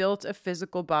that I built a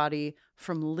physical body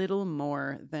from little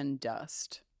more than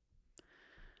dust.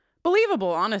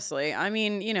 Believable, honestly. I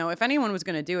mean, if anyone was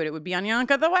going to do it, it would be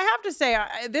Anyanka. Though I have to say,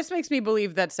 this makes me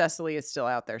believe that Cecily is still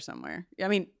out there somewhere. I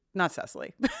mean, not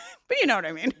Cecily, but you know what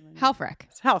I mean. Halfrek.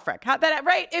 Halfrek.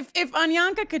 Right? If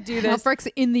Anyanka could do this. Halfrek's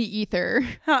in the ether.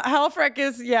 Halfrek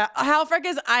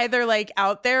is either like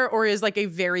out there or is like a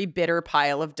very bitter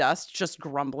pile of dust just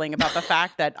grumbling about the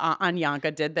fact that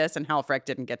Anyanka did this and Halfrek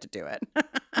didn't get to do it.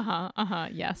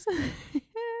 Yes.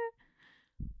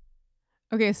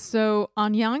 Okay, so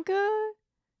Anyanka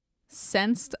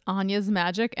sensed Anya's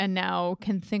magic and now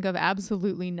can think of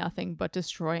absolutely nothing but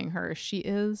destroying her. She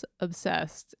is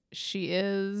obsessed. She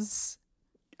is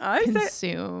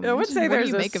consumed. I would say what do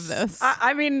you make of this?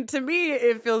 I mean, to me,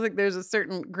 it feels like there's a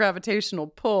certain gravitational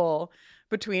pull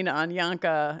between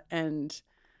Anyanka and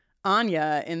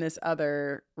Anya in this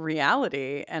other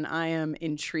reality, and I am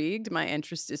intrigued. My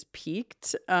interest is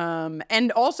piqued.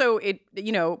 And also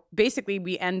basically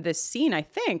we end this scene, I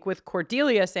think, with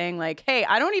Cordelia saying like, hey,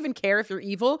 I don't even care if you're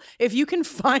evil. If you can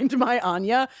find my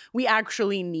Anya, we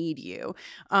actually need you.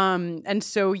 And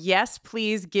so, yes,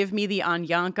 please give me the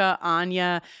Anyanka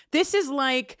Anya. This is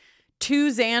like two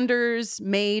Xanders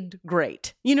made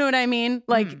great. You know what I mean?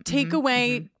 Like take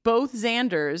away both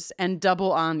Xanders and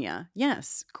double Anya.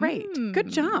 Yes, great.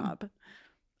 Good job.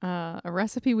 A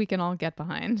recipe we can all get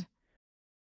behind.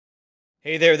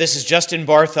 Hey there, this is Justin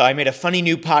Bartha. I made a funny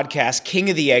new podcast,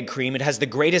 King of the Egg Cream. It has the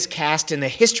greatest cast in the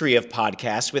history of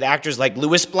podcasts with actors like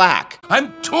Louis Black.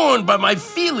 I'm torn by my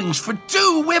feelings for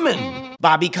two women.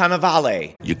 Bobby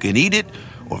Cannavale. You can eat it,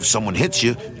 or if someone hits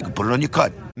you, you can put it on your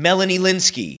cut. Melanie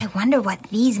Linsky. I wonder what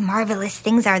these marvelous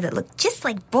things are that look just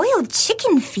like boiled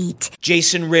chicken feet.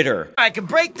 Jason Ritter. I can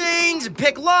break things and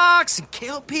pick locks and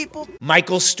kill people.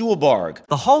 Michael Stuhlbarg.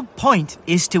 The whole point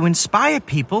is to inspire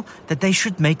people that they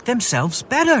should make themselves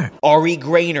better. Ari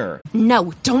Grainer.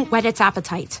 No, don't whet its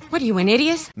appetite. What are you, an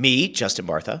idiot? Me, Justin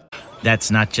Bartha.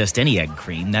 That's not just any egg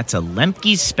cream, that's a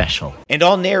Lemke's special. And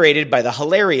all narrated by the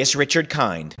hilarious Richard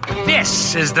Kind.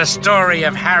 This is the story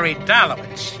of Harry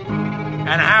Dalowitz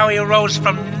and how he rose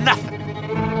from nothing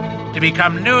to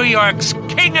become New York's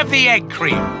King of the Egg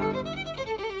Cream.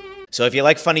 So if you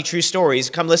like funny true stories,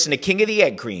 come listen to King of the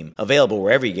Egg Cream, available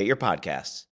wherever you get your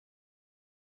podcasts.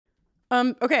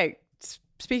 Okay.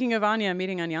 Speaking of Anya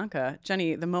meeting Anyanka,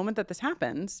 Jenny, the moment that this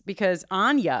happens, because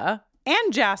Anya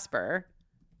and Jasper,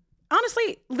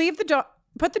 honestly, leave the dog,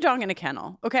 put the dog in a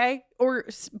kennel, okay? Or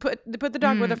put the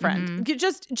dog with a friend.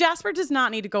 Jasper does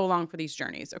not need to go along for these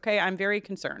journeys, okay? I'm very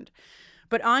concerned.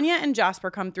 But Anya and Jasper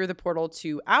come through the portal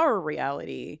to our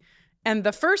reality. And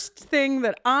the first thing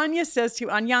that Anya says to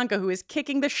Anyanka, who is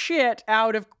kicking the shit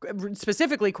out of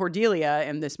specifically Cordelia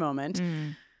in this moment,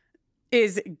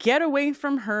 is get away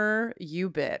from her, you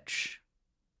bitch.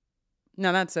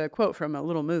 Now that's a quote from a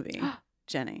little movie.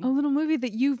 Jenny. A little movie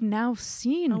that you've now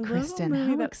seen, Kristen.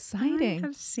 How exciting. I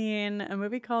have seen a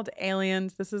movie called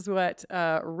Aliens. This is what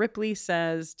Ripley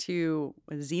says to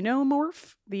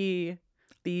Xenomorph, the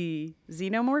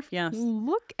Xenomorph, yes.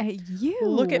 Look at you.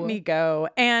 Look at me go.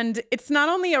 And it's not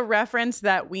only a reference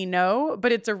that we know,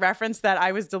 but it's a reference that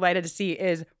I was delighted to see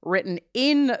is written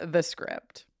in the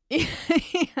script.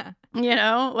 Yeah. You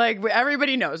know, like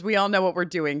everybody knows. We all know what we're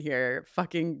doing here.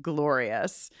 Fucking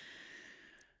glorious.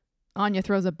 Anya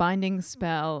throws a binding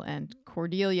spell, and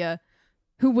Cordelia,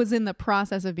 who was in the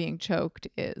process of being choked,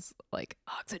 is like,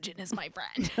 oxygen is my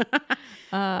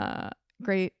friend.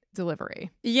 Great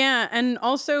delivery. Yeah, and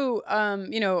also,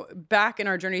 back in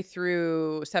our journey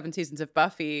through 7 seasons of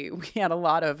Buffy, we had a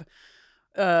lot of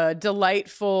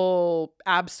delightful,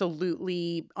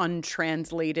 absolutely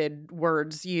untranslated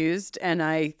words used. And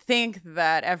I think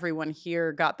that everyone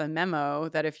here got the memo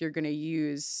that if you're going to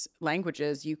use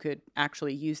languages, you could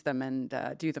actually use them and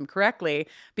do them correctly,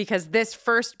 because this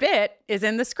first bit is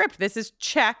in the script. This is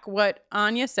Czech. What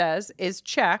Anya says is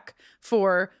Czech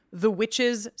for the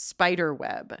witch's spider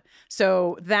web.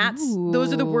 So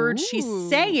those are the words she's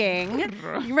saying,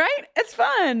 right? It's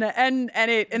fun. And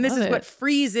this is what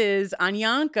freezes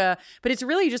Anyanka, but it's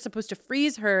really just supposed to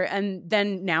freeze her. And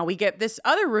then now we get this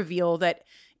other reveal that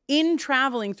in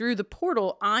traveling through the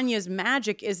portal, Anya's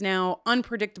magic is now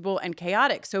unpredictable and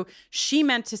chaotic. So she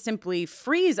meant to simply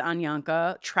freeze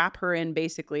Anyanka, trap her in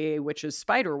basically a witch's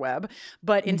spider web,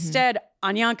 but instead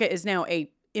Anyanka is now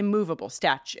a immovable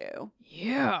statue.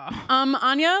 Yeah.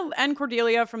 Anya and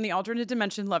Cordelia from the alternate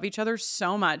dimension love each other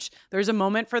so much. There's a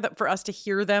moment for us to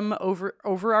hear them over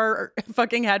our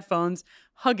fucking headphones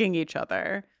hugging each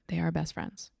other. They are best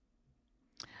friends.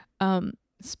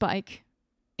 Spike,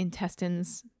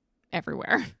 intestines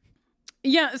everywhere.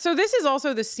 Yeah, so this is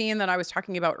also the scene that I was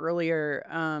talking about earlier,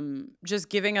 just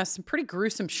giving us some pretty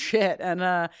gruesome shit. And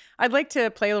I'd like to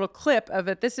play a little clip of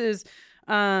it. This is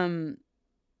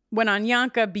when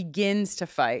Anyanka begins to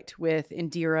fight with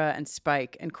Indira and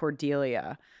Spike and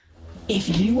Cordelia.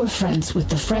 If you were friends with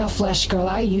the frail flesh girl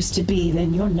I used to be,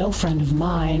 then you're no friend of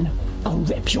mine. I'll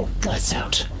rip your guts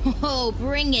out. Oh,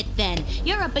 bring it then.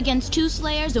 You're up against 2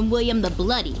 Slayers and William the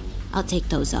Bloody. I'll take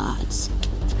those odds.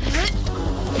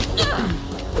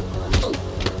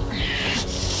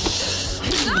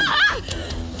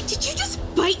 Did you just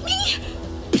bite me?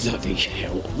 Bloody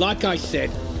hell. Like I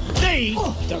said, leave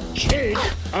the kid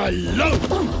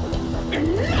alone.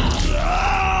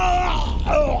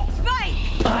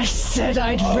 Spike! I said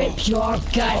I'd rip your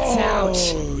guts out.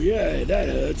 Oh, yeah, that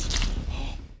hurts.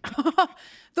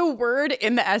 The word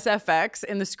in the SFX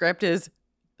in the script is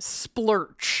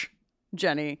splurch,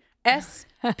 Jenny. SPLURTCH.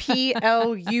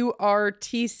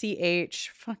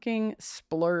 Fucking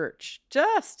splurch.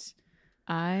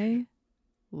 I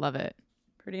love it.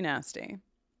 Pretty nasty.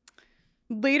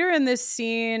 Later in this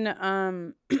scene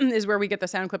is where we get the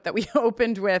sound clip that we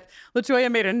opened with. LaToya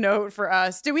made a note for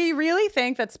us. Do we really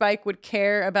think that Spike would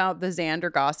care about the Xander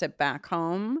gossip back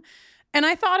home? And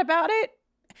I thought about it,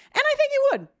 and I think he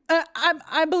would.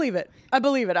 I believe it. I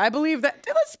believe that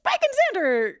Spike and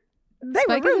Xander,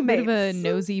 Spike were roommates. is a bit of a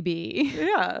nosy bee.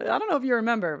 Yeah, I don't know if you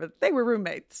remember, but they were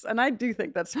roommates. And I do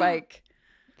think that Spike...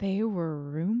 They were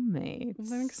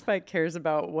roommates. I think Spike cares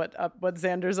about what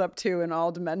Xander's up to in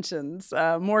all dimensions,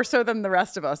 more so than the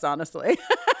rest of us, honestly.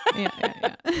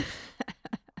 Yeah.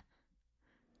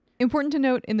 Important to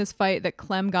note in this fight that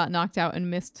Clem got knocked out and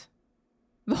missed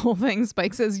the whole thing.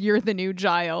 Spike says, "You're the new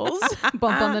Giles."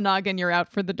 Bump on the noggin, you're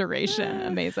out for the duration.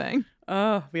 Amazing.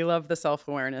 Oh, we love the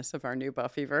self-awareness of our new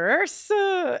Buffyverse.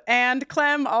 And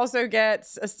Clem also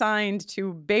gets assigned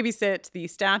to babysit the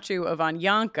statue of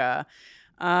Anyanka.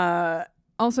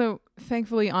 Also,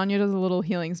 thankfully, Anya does a little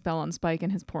healing spell on Spike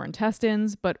and his poor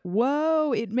intestines, but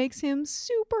whoa, it makes him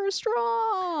super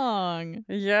strong.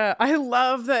 Yeah, I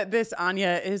love that this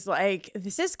Anya is like,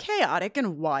 this is chaotic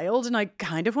and wild, and I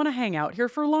kind of want to hang out here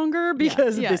for longer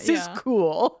because this is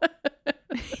cool.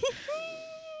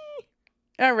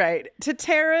 All right, to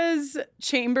Tara's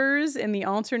chambers in the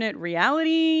alternate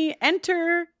reality,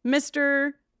 enter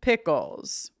Mr.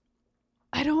 Pickles.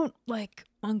 I don't like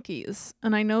monkeys,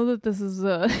 and I know that this is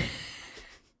a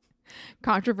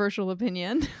controversial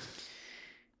opinion.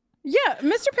 Yeah,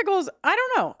 Mr. Pickles, I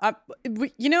don't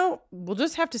know. We'll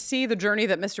just have to see the journey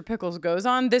that Mr. Pickles goes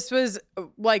on. This was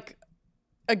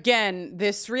again,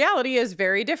 this reality is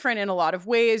very different in a lot of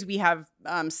ways. We have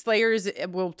Slayers.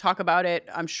 We'll talk about it,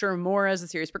 I'm sure, more as the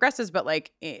series progresses, but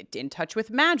in touch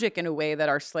with magic in a way that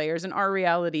our Slayers in our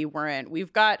reality weren't.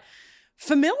 We've got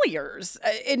familiars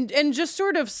and just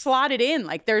sort of slotted in.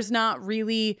 There's not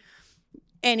really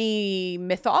any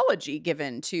mythology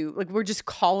given to, we're just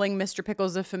calling Mr.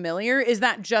 Pickles a familiar. Is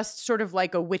that just sort of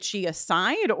like a witchy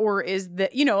aside, or is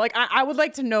that, I would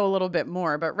like to know a little bit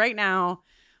more, but right now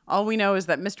all we know is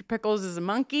that Mr. Pickles is a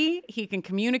monkey. He can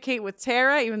communicate with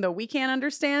Tara, even though we can't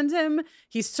understand him.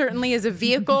 He certainly is a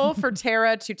vehicle for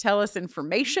Tara to tell us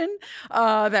information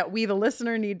that we, the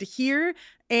listener, need to hear.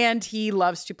 And he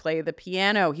loves to play the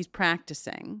piano. He's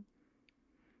practicing.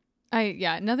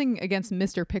 Nothing against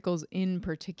Mr. Pickles in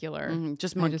particular.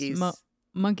 Just monkeys.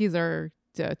 Monkeys are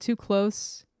too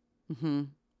close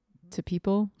to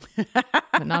people,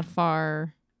 but not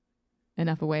far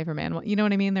enough away for man. You know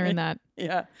what I mean? They're in that.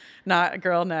 Yeah. Not a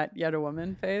girl, not yet a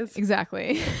woman phase.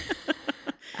 Exactly.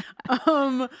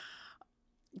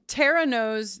 Tara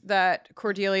knows that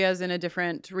Cordelia is in a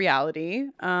different reality.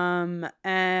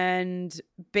 And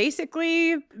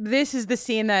basically, this is the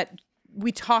scene that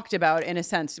we talked about, in a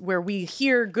sense, where we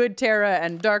hear good Tara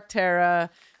and dark Tara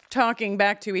talking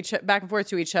back and forth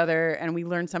to each other, and we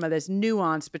learn some of this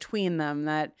nuance between them,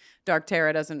 that dark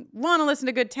Tara doesn't want to listen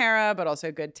to good Tara, but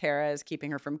also good Tara is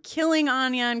keeping her from killing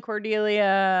Anya and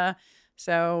Cordelia.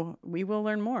 So we will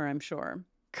learn more, I'm sure.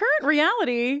 Current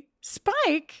reality,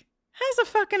 Spike has a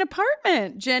fucking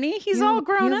apartment, Jenny. He's all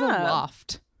grown up. He has a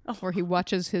loft where he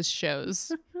watches his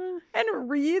shows. And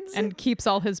reads. And keeps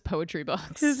all his poetry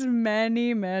books. His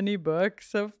many, many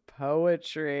books of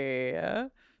poetry.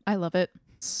 I love it.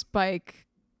 Spike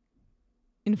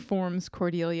informs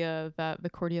Cordelia that the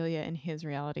Cordelia in his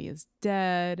reality is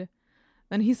dead.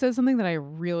 And he says something that I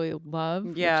really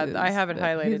love. Yeah, I have it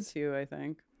highlighted too, I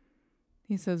think.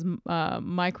 He says,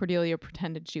 my Cordelia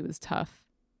pretended she was tough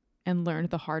and learned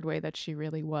the hard way that she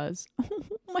really was. Oh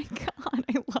my God,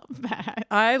 I love that.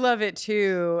 I love it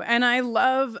too. And I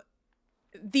love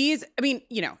these. I mean,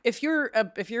 you know, if you're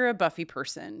a Buffy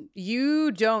person,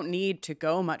 you don't need to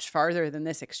go much farther than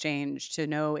this exchange to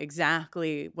know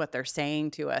exactly what they're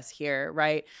saying to us here,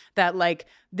 right? That like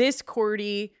this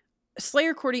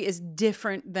Slayer Cordy is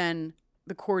different than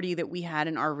the Cordy that we had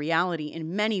in our reality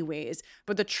in many ways.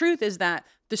 But the truth is that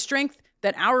the strength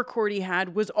that our Cordy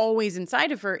had was always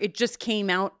inside of her. It just came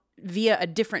out via a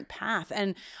different path.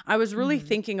 And I was really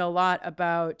thinking a lot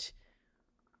about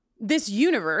this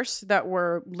universe that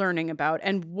we're learning about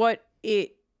and what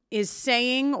it is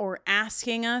saying or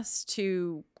asking us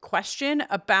to question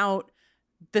about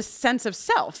the sense of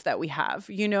self that we have,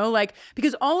 you know, like,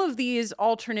 because all of these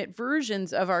alternate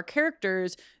versions of our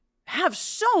characters have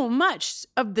so much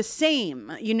of the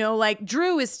same, you know, like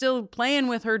Drew is still playing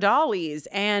with her dollies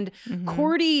and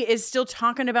Cordy is still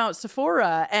talking about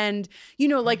Sephora. And, you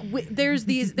know, like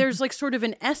there's like sort of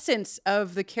an essence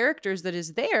of the characters that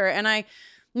is there. And I,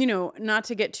 you know, not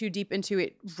to get too deep into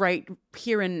it right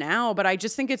here and now, but I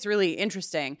just think it's really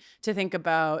interesting to think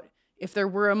about if there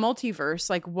were a multiverse,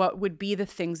 like what would be the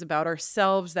things about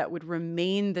ourselves that would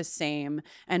remain the same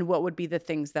and what would be the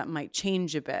things that might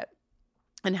change a bit.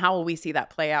 And how will we see that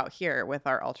play out here with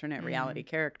our alternate reality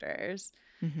characters?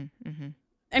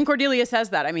 And Cordelia says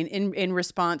that. I mean, in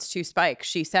response to Spike,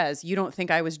 she says, "You don't think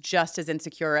I was just as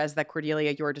insecure as the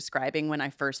Cordelia you're describing when I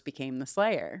first became the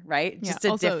Slayer, right? Yeah, Just a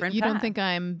also, different you path." don't think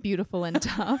I'm beautiful and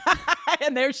tough.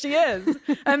 And there she is.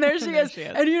 And there she is.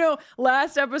 And you know,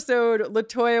 last episode,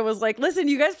 LaToya was like, "Listen,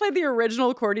 you guys played the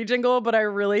original Cordy jingle, but I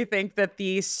really think that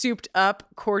the souped up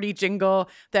Cordy jingle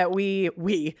that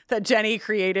that Jenny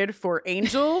created for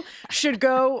Angel should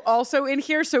go also in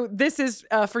here." So this is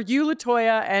for you,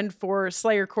 LaToya, and for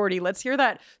Slayer Cordy. Let's hear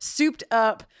that souped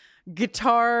up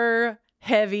guitar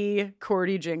heavy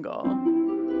Cordy jingle.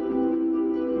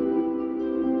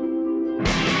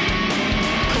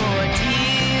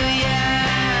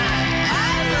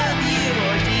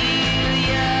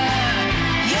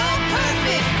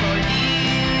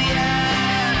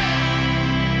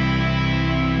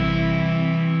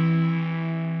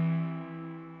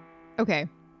 Okay.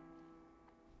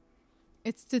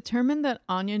 It's determined that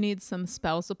Anya needs some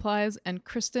spell supplies, and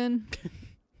Kristen,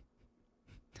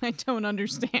 I don't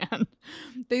understand.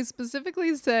 They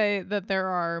specifically say that there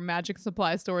are magic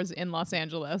supply stores in Los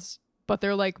Angeles, but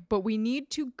they're like, but we need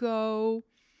to go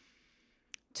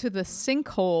to the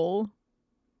sinkhole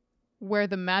where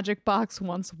the magic box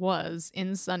once was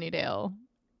in Sunnydale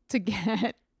to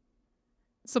get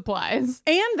supplies.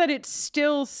 And that it's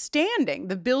still standing.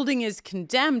 The building is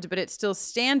condemned, but it's still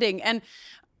standing. And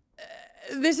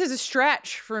this is a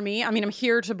stretch for me. I mean, I'm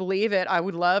here to believe it. I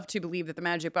would love to believe that the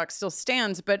magic box still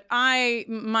stands, but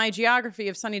my geography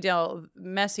of Sunnydale,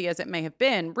 messy as it may have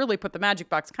been, really put the magic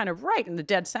box kind of right in the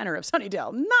dead center of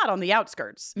Sunnydale, not on the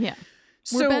outskirts. Yeah.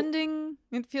 So, we're bending.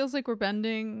 It feels like we're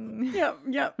bending. Yeah,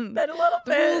 bend a little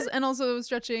the bit. Rules, and also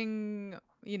stretching,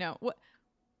 you know,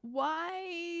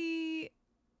 why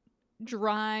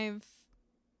drive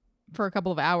for a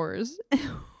couple of hours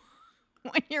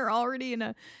when you're already in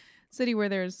a city where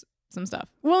there's some stuff?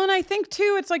 Well, and I think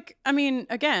too, it's like, I mean,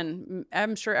 again,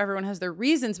 I'm sure everyone has their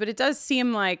reasons, but it does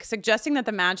seem like suggesting that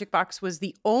the magic box was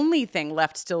the only thing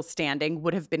left still standing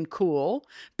would have been cool,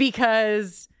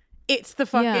 because it's the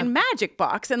fucking magic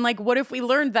box. And like, what if we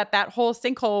learned that whole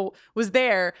sinkhole was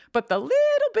there, but the little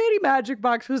bitty magic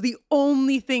box was the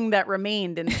only thing that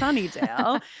remained in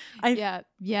Sunnydale? Yeah.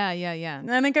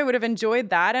 I think I would have enjoyed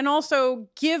that. And also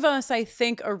give us, I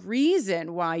think, a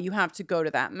reason why you have to go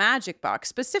to that magic box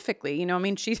specifically. You know, I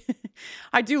mean,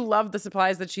 I do love the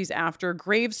supplies that she's after: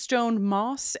 gravestone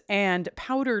moss and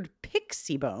powdered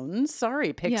pixie bones.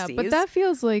 Sorry, pixies. Yeah, but that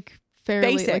feels like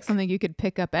fairly basic. like something you could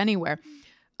pick up anywhere.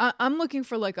 I'm looking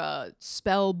for like a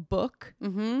spell book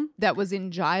that was in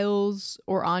Giles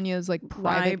or Anya's like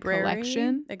private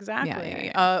collection. Exactly.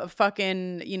 Yeah. A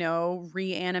fucking,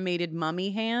 reanimated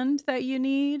mummy hand that you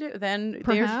need. Then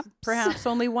Perhaps. there's perhaps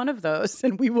only one of those.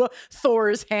 And we will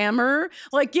Thor's hammer.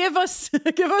 Like give us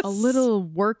a little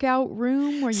workout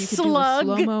room where you could do a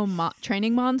slow-mo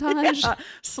training montage. Yeah.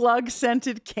 Slug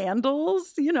scented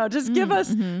candles. Just give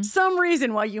us some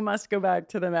reason why you must go back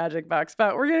to the magic box.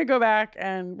 But we're going to go back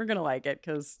and we're going to like it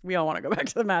because we all want to go back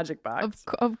to the magic box.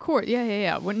 Of course.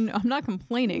 Yeah. I'm not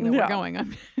complaining that we're going.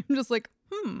 I'm just like,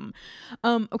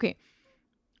 Okay.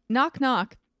 Knock,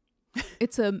 knock.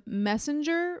 It's a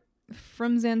messenger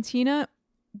from Xantina.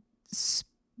 Does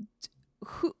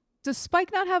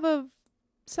Spike not have a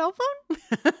cell phone?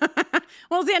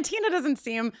 Well, Xantina doesn't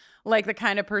seem like the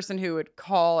kind of person who would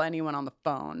call anyone on the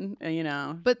phone,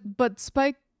 But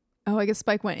Spike... Oh, I guess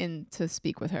Spike went in to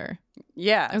speak with her.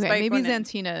 Yeah. Okay, Spike maybe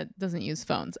Xantina doesn't use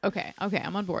phones. Okay,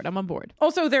 I'm on board.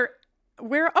 Also, they're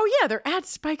at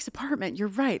Spike's apartment. You're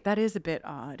right. That is a bit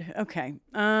odd. Okay.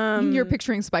 You're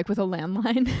picturing Spike with a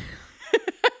landline.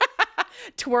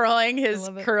 Twirling his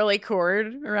curly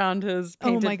cord around his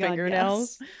painted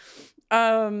fingernails.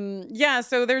 Yes.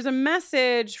 So there's a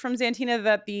message from Xantina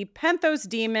that the Penthos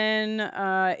demon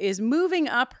is moving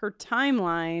up her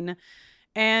timeline.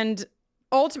 And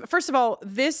first of all,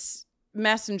 this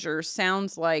messenger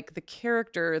sounds like the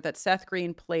character that Seth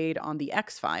Green played on The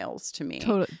X-Files to me.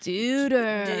 Total dude.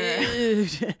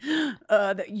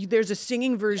 There's a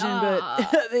singing version,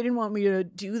 but they didn't want me to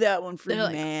do that one for you,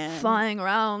 man. Flying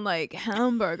around like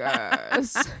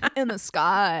hamburgers in the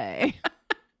sky.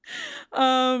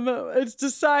 It's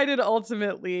decided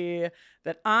ultimately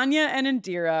that Anya and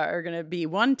Indira are going to be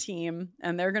one team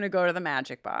and they're going to go to the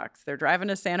magic box. They're driving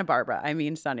to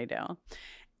Sunnydale.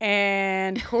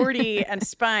 And Cordy and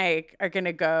Spike are going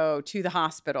to go to the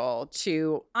hospital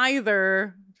to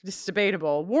either, it's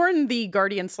debatable, warn the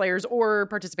Guardian Slayers or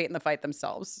participate in the fight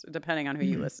themselves, depending on who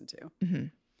you listen to.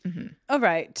 All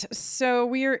right. So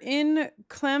we are in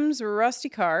Clem's rusty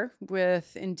car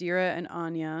with Indira and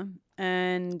Anya.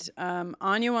 And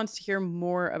Anya wants to hear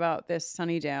more about this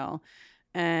Sunnydale.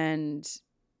 And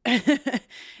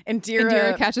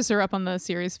Indira catches her up on the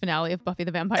series finale of Buffy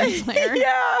the Vampire Slayer.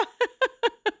 Yeah.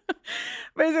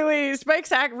 Basically,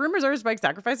 rumors are Spike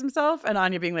sacrificed himself, and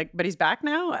Anya being like, but he's back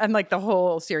now? And like the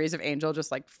whole series of Angel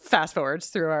just like fast forwards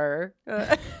through our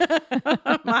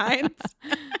minds.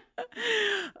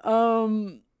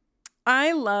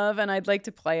 I love, and I'd like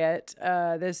to play it,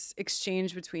 this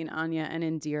exchange between Anya and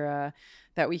Indira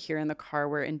that we hear in the car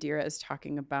where Indira is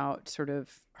talking about sort of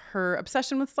her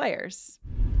obsession with Slayers.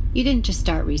 You didn't just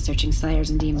start researching Slayers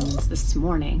and demons this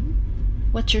morning.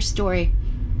 What's your story?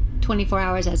 24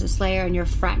 hours as a Slayer and you're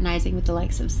fraternizing with the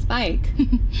likes of Spike.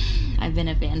 I've been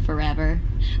a fan forever.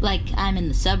 Like, I'm in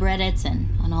the subreddits and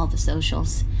on all the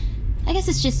socials. I guess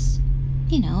it's just,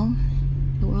 the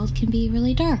world can be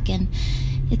really dark, and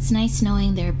it's nice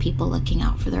knowing there are people looking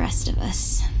out for the rest of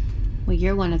us. Well,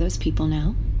 you're one of those people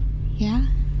now. Yeah?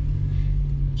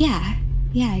 Yeah,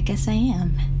 I guess I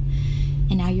am.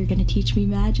 And now you're gonna teach me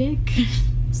magic?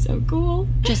 So cool.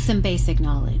 Just some basic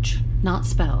knowledge, not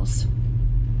spells.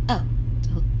 Oh,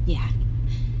 yeah.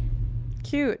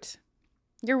 Cute.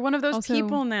 You're one of those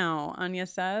people now, Anya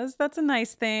says. That's a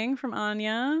nice thing from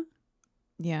Anya.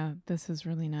 Yeah, this is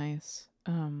really nice.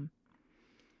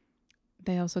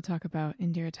 They also talk about,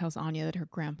 Indira tells Anya that her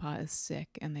grandpa is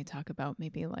sick, and they talk about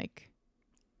maybe like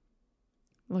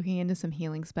looking into some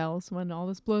healing spells when all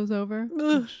this blows over.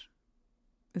 Which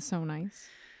is so nice.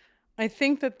 I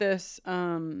think that this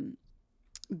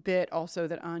bit also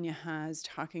that Anya has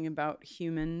talking about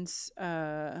humans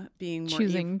being more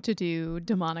choosing to do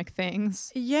demonic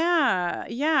things. Yeah.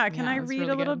 Can I read really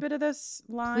a little good. bit of this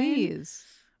line? Please.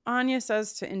 Anya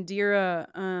says to Indira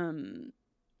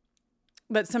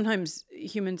that sometimes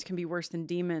humans can be worse than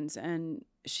demons. And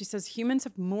she says humans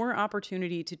have more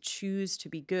opportunity to choose to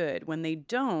be good. When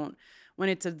when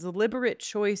it's a deliberate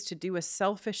choice to do a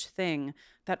selfish thing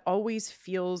that always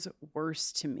feels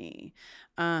worse to me.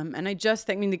 And I just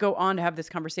think, I mean, they go on to have this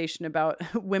conversation about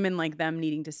women like them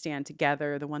needing to stand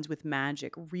together, the ones with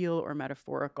magic, real or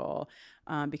metaphorical,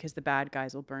 because the bad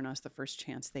guys will burn us the first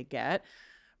chance they get.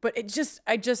 But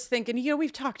I just think, and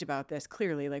we've talked about this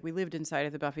clearly, like we lived inside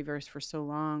of the Buffyverse for so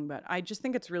long, but I just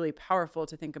think it's really powerful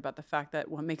to think about the fact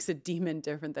that what makes a demon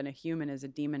different than a human is a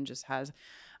demon just has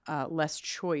less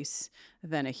choice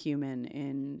than a human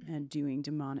in doing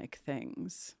demonic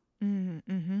things.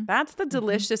 Mm-hmm. That's the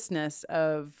deliciousness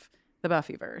of the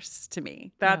Buffyverse to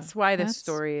me. That's why this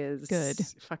story is good.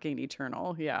 Fucking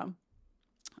eternal. Yeah.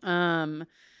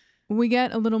 We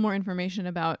get a little more information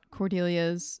about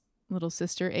Cordelia's little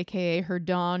sister, aka her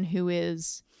Dawn, who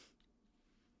is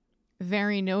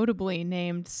very notably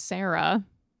named Sarah.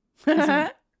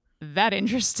 Isn't that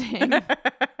interesting?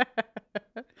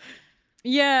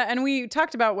 Yeah, and we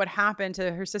talked about what happened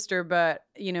to her sister, but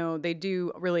they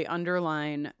do really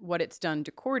underline what it's done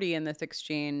to Cordy in this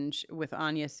exchange with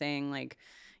Anya saying, like,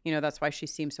 that's why she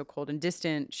seems so cold and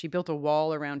distant. She built a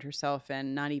wall around herself,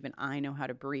 and not even I know how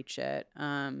to breach it.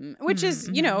 Which is,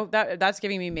 that's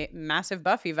giving me massive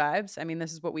Buffy vibes. I mean,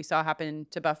 this is what we saw happen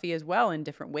to Buffy as well in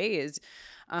different ways.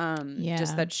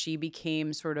 Just that she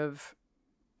became sort of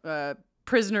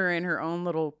prisoner in her own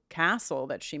little castle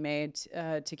that she made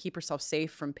to keep herself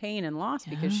safe from pain and loss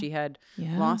because she had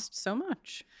lost so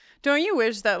much. Don't you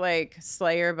wish that like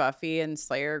Slayer Buffy and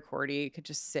Slayer Cordy could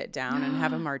just sit down and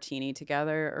have a martini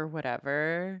together or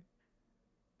whatever?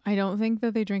 I don't think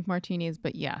that they drink martinis,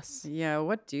 but yes. Yeah,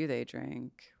 what do they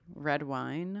drink? Red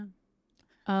wine?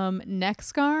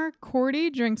 Nexcar,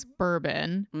 Cordy drinks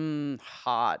bourbon.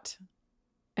 Hot.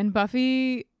 And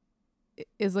Buffy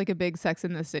is like a big Sex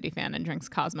in the City fan and drinks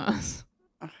Cosmos.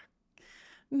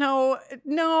 No,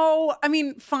 I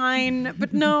mean, fine,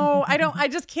 but no, I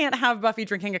just can't have Buffy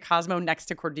drinking a Cosmo next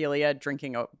to Cordelia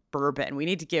drinking a bourbon. We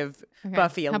need to give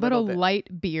Buffy a little bit. How about a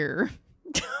light beer?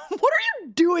 What are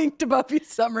you doing to Buffy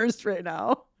Summers right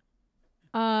now?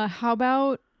 How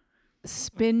about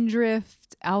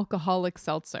Spindrift alcoholic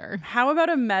seltzer? How about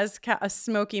a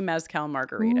smoky mezcal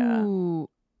margarita? Ooh.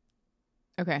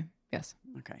 Okay, yes.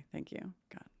 Okay, thank you.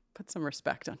 God, put some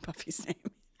respect on Buffy's name.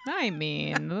 I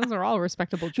mean, those are all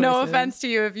respectable choices. No offense to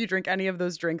you if you drink any of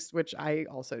those drinks, which I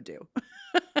also do.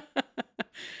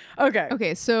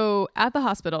 Okay, so at the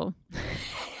hospital,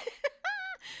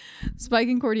 Spike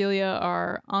and Cordelia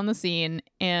are on the scene,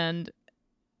 and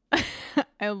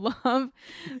I love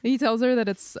he tells her that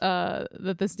it's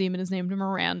that this demon is named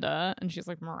Miranda, and she's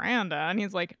like, Miranda, and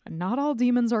he's like, not all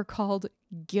demons are called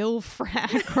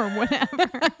Gilfrack or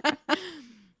whatever.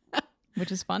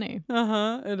 Which is funny.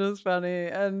 It is funny.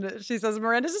 And she says,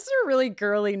 Miranda's just a really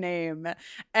girly name.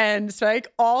 And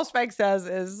all Spike says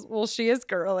is, well, she is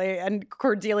girly. And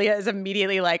Cordelia is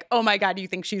immediately like, oh my God, you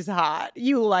think she's hot.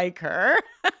 You like her.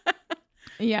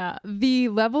 Yeah. The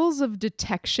levels of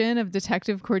detection of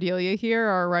Detective Cordelia here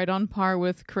are right on par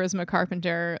with Charisma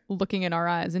Carpenter looking in our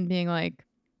eyes and being like,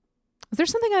 is there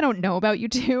something I don't know about you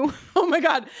two? Oh my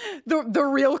God. The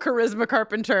real Charisma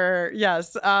Carpenter.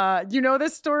 Yes. You know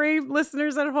this story,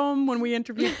 listeners at home, when we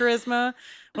interviewed Charisma?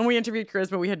 When we interviewed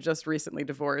Charisma, we had just recently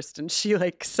divorced, and she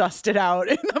like sussed it out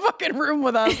in the fucking room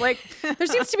with us. Like, there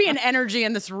seems to be an energy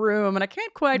in this room, and I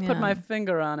can't quite put my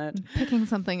finger on it. Picking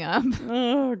something up.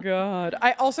 Oh God.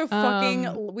 I also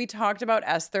we talked about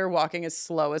Esther walking as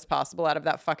slow as possible out of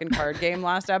that fucking card game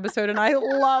last episode, and I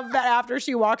love that after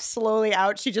she walked slowly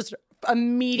out, she just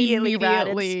immediately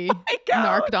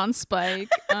narked on Spike.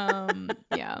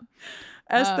 Yeah.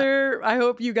 Esther, I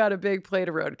hope you got a big plate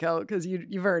of roadkill because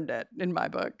you've earned it in my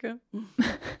book.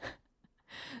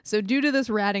 So due to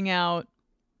this ratting out,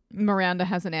 Miranda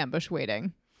has an ambush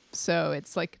waiting. So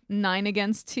it's like 9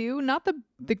 against 2. Not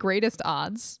the greatest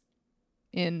odds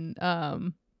in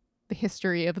the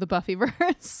history of the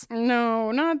Buffyverse.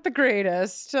 No, not the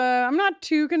greatest. I'm not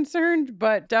too concerned,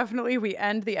 but definitely we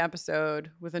end the episode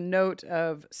with a note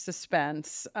of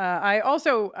suspense. I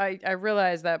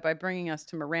realized that by bringing us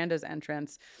to Miranda's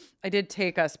entrance, I did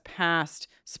take us past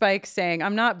Spike saying,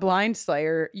 I'm not blind,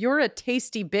 Slayer. You're a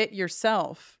tasty bit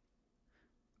yourself.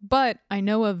 But I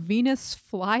know a Venus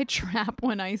flytrap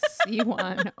when I see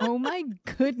one. Oh my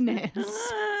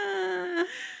goodness.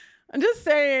 I'm just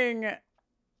saying...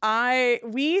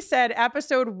 We said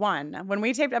episode 1. When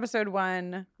we taped episode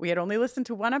 1, we had only listened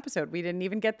to one episode. We didn't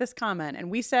even get this comment.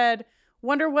 And we said,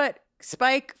 wonder what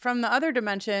Spike from the other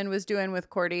dimension was doing with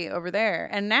Cordy over there.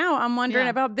 And now I'm wondering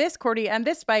about this Cordy and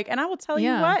this Spike. And I will tell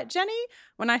you what, Jenny,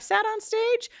 when I sat on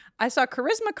stage, I saw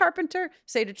Charisma Carpenter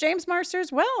say to James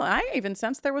Marsters, well, I even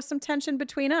sensed there was some tension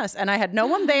between us. And I had no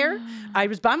one there. I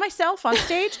was by myself on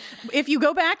stage. If you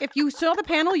go back, if you saw the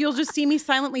panel, you'll just see me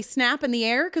silently snap in the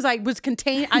air because I was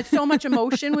contained. So much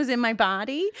emotion was in my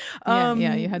body.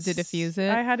 You had to diffuse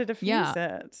it. I had to diffuse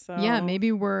it. So. Yeah,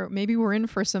 maybe we're in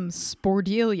for some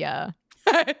spordelia.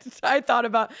 I thought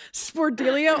about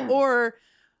spordelia or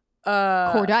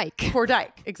Cordike.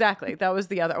 Cordike, exactly. That was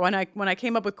the other. When I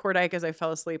came up with Cordike as I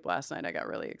fell asleep last night, I got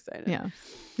really excited.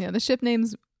 Yeah. The ship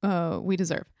names we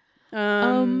deserve.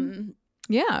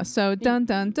 Yeah. So dun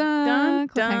dun dun.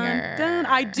 Cliffhanger. Dun.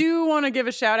 I do want to give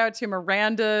a shout out to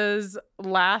Miranda's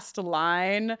last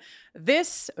line.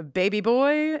 This baby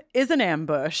boy is an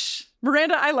ambush.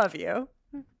 Miranda, I love you.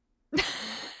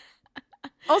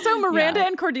 Also, Miranda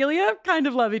and Cordelia kind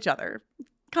of love each other.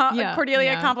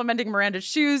 Cordelia complimenting Miranda's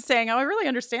shoes, saying, "Oh, I really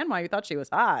understand why you thought she was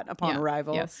hot upon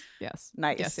arrival." Yes.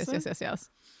 Nice. Yes.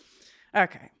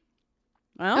 Okay.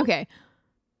 Well. Okay.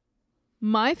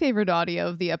 My favorite audio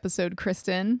of the episode,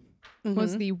 Kristen,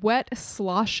 was the wet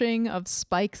sloshing of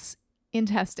Spike's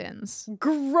intestines.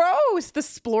 Gross. The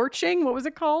splorching. What was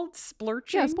it called?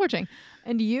 Splorching? Yeah, splorching.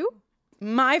 And you?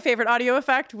 My favorite audio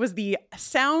effect was the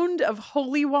sound of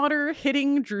holy water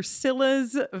hitting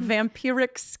Drusilla's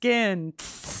vampiric skin.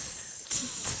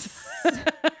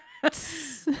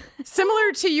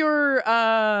 Similar to your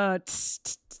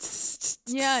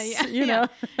you know.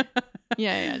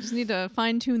 Yeah. Just need to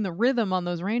fine tune the rhythm on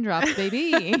those raindrops,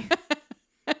 baby.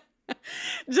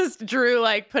 Just Drew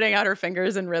like putting out her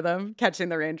fingers in rhythm, catching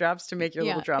the raindrops to make your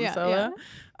little drum solo.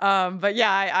 But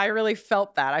yeah, I really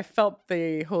felt that. I felt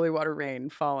the holy water rain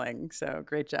falling. So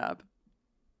great job.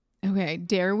 Okay,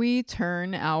 dare we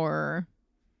turn our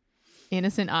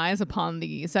innocent eyes upon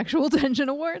the Sexual Tension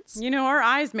Awards? You know, our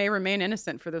eyes may remain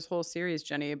innocent for this whole series,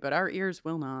 Jenny, but our ears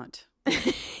will not.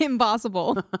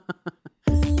 Impossible.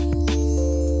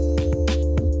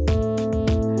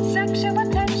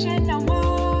 Sexual Tension Award.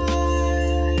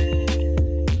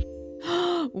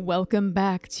 Welcome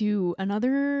back to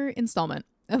another installment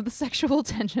of the Sexual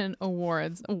Tension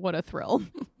Awards. What a thrill.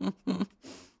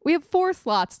 We have 4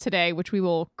 slots today, which we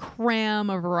will cram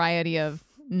a variety of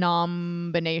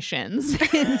nominations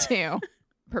into.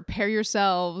 Prepare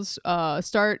yourselves.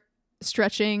 Start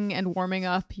stretching and warming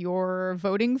up your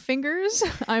voting fingers.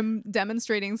 I'm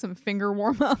demonstrating some finger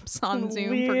warm-ups on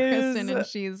Zoom for Kristen, and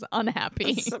she's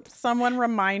unhappy. Someone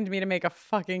remind me to make a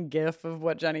fucking gif of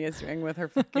what Jenny is doing with her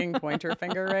fucking pointer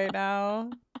finger right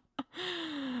now.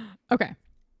 Okay.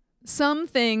 Some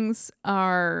things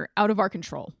are out of our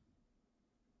control.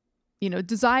 You know,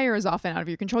 desire is often out of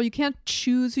your control. You can't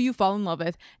choose who you fall in love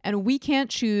with, and we can't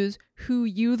choose who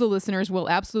you, the listeners, will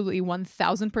absolutely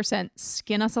 1000%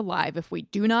 skin us alive if we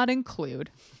do not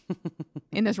include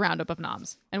in this roundup of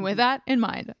noms. And with that in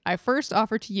mind, I first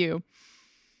offer to you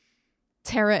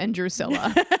Tara and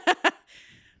Drusilla.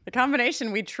 The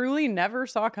combination we truly never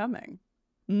saw coming.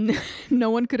 No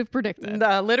one could have predicted.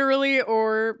 Literally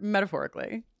or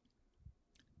metaphorically.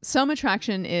 Some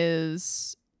attraction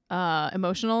is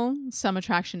emotional, some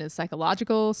attraction is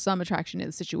psychological, some attraction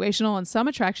is situational, and some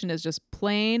attraction is just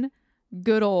plain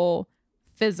good old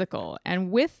physical.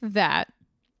 And with that,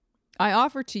 I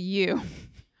offer to you,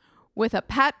 with a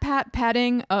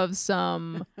patting of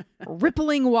some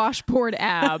rippling washboard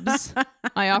abs,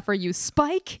 I offer you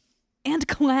Spike and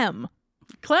Clem.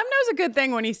 Clem knows a good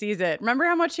thing when he sees it. Remember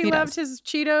how much he loved his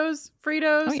Cheetos,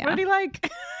 Fritos? Oh, yeah. What did he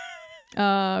like?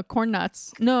 Corn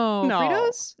nuts. No.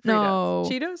 Fritos? No.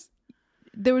 Cheetos?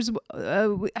 There was,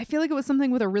 I feel like it was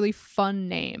something with a really fun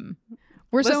name.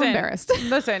 We're so embarrassed.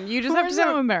 Listen, you just have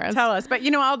to tell us. But,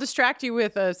 you know, I'll distract you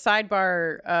with a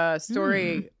sidebar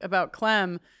story about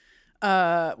Clem.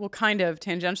 Well, kind of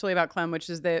tangentially about Clem, which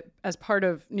is that as part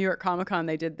of New York Comic Con,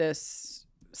 they did this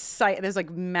site, this like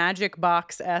magic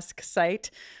box-esque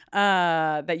site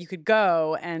that you could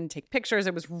go and take pictures.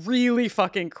 It was really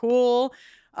fucking cool.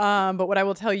 But what I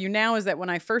will tell you now is that when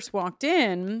I first walked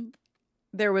in,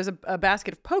 there was a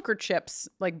basket of poker chips,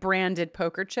 like branded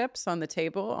poker chips on the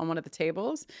table, on one of the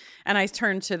tables. And I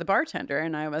turned to the bartender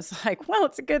and I was like, well,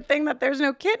 it's a good thing that there's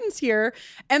no kittens here.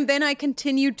 And then I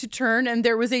continued to turn and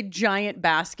there was a giant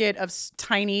basket of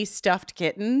tiny stuffed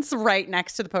kittens right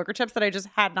next to the poker chips that I just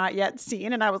had not yet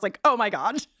seen. And I was like, oh my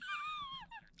God.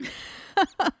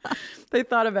 They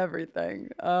thought of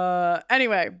everything.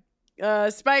 Anyway,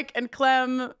 Spike and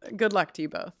Clem, good luck to you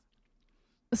both.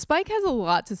 Spike has a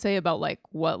lot to say about like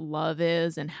what love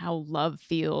is and how love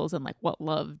feels and like what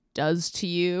love does to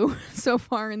you so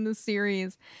far in the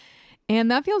series. And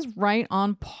that feels right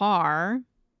on par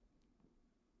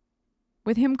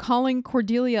with him calling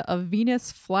Cordelia a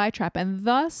Venus flytrap. And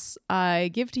thus, I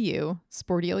give to you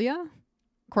Spordelia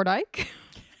Cordike.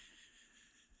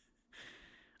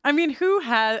 I mean, who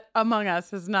among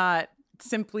us has not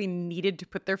simply needed to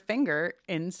put their finger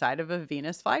inside of a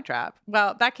Venus flytrap?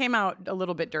 Well, that came out a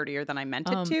little bit dirtier than I meant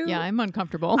it to. Yeah, I'm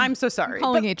uncomfortable. I'm so sorry. I'm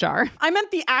calling HR. I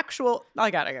meant the actual...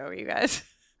 I gotta go, you guys.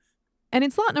 And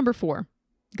it's slot number 4.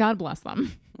 God bless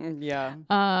them. Yeah.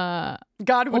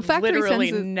 God would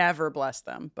literally never bless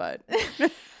them, but...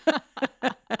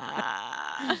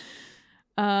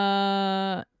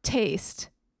 Taste,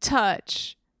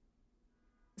 touch,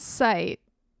 sight,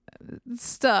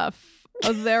 stuff.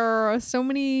 There are so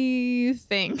many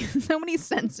things, so many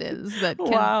senses that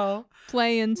can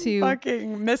play into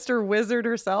fucking Mr. Wizard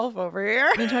herself over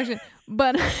here. Interaction.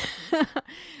 But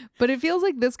it feels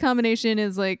like this combination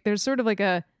is like there's sort of like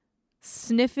a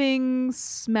sniffing,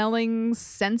 smelling,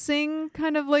 sensing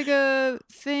kind of like a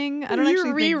thing. I don't actually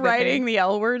think rewriting the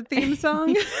L Word theme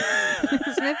song.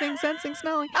 Sniffing, sensing,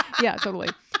 smelling. Yeah, totally.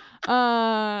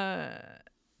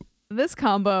 This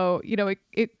combo,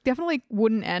 it definitely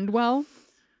wouldn't end well,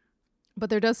 but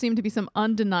there does seem to be some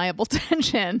undeniable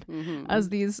tension as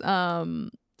these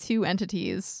two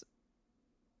entities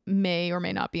may or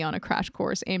may not be on a crash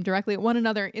course aimed directly at one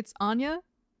another. It's Anya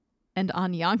and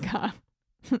Anyanka.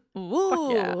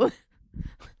 Ooh. Yeah.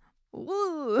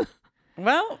 Ooh.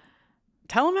 Well,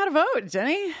 tell them how to vote,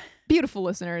 Jenny. Beautiful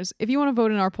listeners, if you want to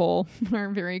vote in our poll, our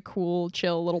very cool,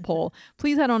 chill little poll,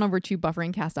 please head on over to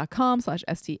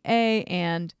bufferingcast.com/STA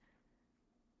and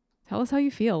tell us how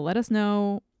you feel. Let us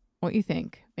know what you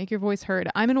think. Make your voice heard.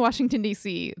 I'm in Washington,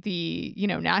 D.C., the,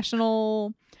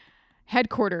 national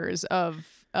headquarters of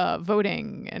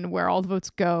voting and where all the votes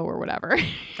go or whatever.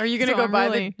 Are you going to go by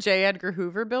the J. Edgar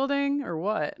Hoover building or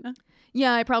what?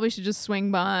 Yeah, I probably should just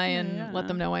swing by and let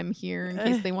them know I'm here in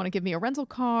case they want to give me a rental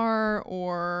car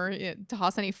or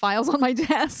toss any files on my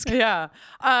desk. Yeah.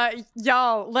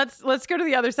 Y'all, let's go to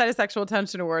the other side of Sexual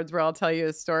Tension Awards where I'll tell you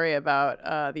a story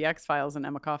about the X-Files and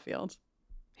Emma Caulfield.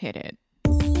 Hit it.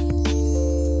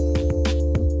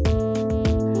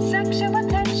 Sexual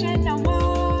Tension Award.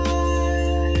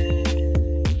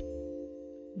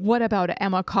 What about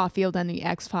Emma Caulfield and the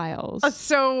X-Files?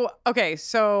 So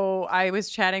I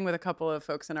was chatting with a couple of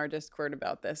folks in our Discord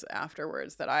about this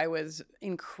afterwards that I was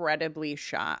incredibly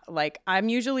shocked. Like, I'm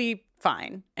usually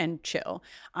fine and chill.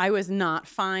 I was not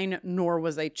fine, nor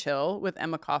was I chill with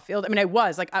Emma Caulfield. I mean, I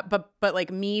was like, but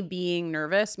like me being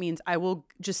nervous means I will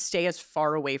just stay as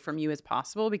far away from you as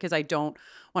possible because I don't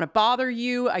want to bother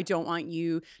you. I don't want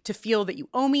you to feel that you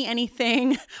owe me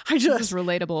anything. This is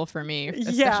relatable for me.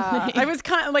 Especially. Yeah, I was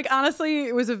kind of like, honestly,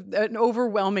 it was an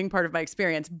overwhelming part of my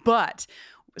experience. But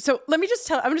so I'm just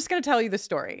going to tell you the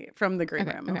story from the green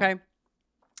room. Okay.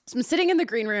 So I'm sitting in the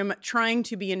green room trying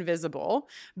to be invisible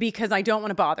because I don't want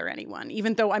to bother anyone,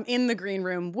 even though I'm in the green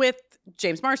room with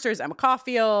James Marsters, Emma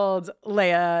Caulfield,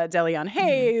 Leia DeLeon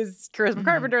Hayes, Charisma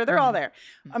Carpenter. They're all there.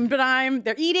 But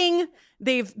they're eating.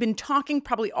 They've been talking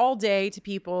probably all day to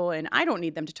people, and I don't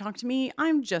need them to talk to me.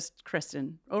 I'm just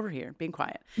Kristen over here being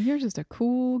quiet. You're just a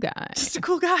cool guy. Just a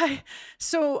cool guy.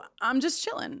 So I'm just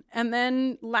chilling. And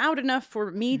then loud enough for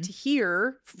me to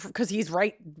hear, because he's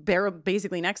right there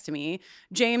basically next to me,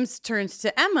 James turns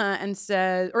to Emma and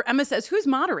says, who's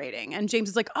moderating? And James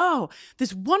is like, oh,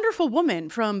 this wonderful woman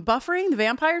from Buffering the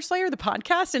Vampire Slayer, the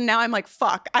podcast. And now I'm like,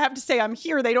 fuck, I have to say I'm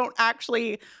here. They don't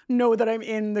actually know that I'm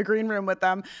in the green room with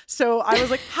them. So I was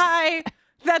like, hi,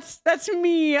 that's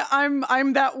me.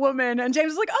 I'm that woman. And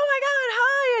James was like, oh my God,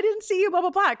 hi, I didn't see you, blah,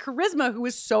 blah, blah. Charisma, who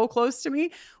was so close to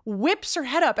me, whips her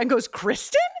head up and goes,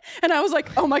 Kristen? And I was like,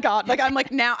 oh my God. Like, I'm like,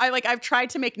 now I've tried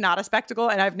to make not a spectacle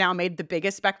and I've now made the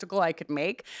biggest spectacle I could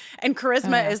make. And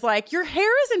Charisma is like, your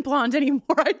hair isn't blonde anymore.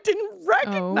 I didn't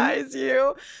recognize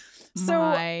you.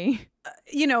 So,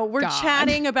 we're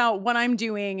chatting about what I'm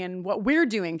doing and what we're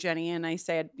doing, Jenny. And I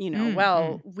said,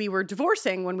 we were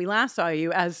divorcing when we last saw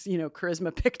you, as,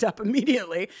 Charisma picked up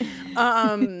immediately.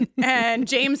 And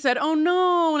James said, oh,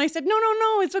 no. And I said, no,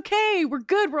 it's okay. We're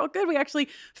good. We're all good. We actually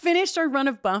finished our run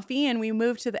of Buffy and we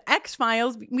moved to the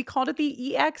X-Files. We called it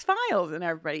the EX-Files. And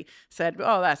everybody said,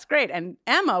 oh, that's great. And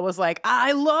Emma was like,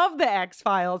 I love the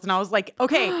X-Files. And I was like,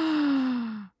 okay.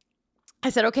 I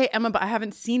said, okay, Emma, but I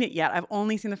haven't seen it yet. I've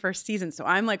only seen the first season. So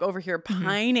I'm like over here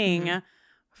pining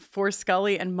for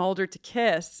Scully and Mulder to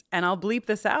kiss. And I'll bleep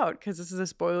this out because this is a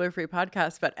spoiler-free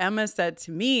podcast. But Emma said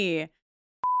to me,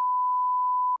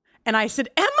 and I said,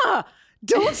 Emma,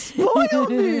 Don't spoil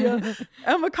me.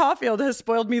 Emma Caulfield has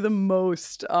spoiled me the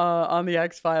most on the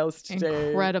X-Files today.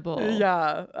 Incredible.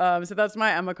 Yeah. So that's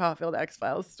my Emma Caulfield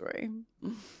X-Files story.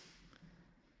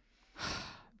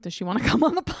 Does she want to come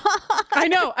on the pod? I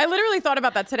know. I literally thought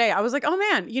about that today. I was like, oh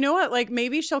man, you know what? Like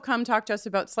maybe she'll come talk to us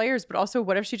about Slayers, but also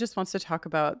what if she just wants to talk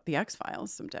about the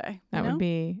X-Files someday? That would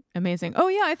be amazing. Oh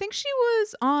yeah, I think she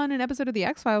was on an episode of the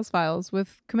X-Files files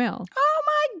with Camille. Oh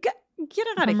my God. Get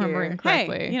out of here. Remembering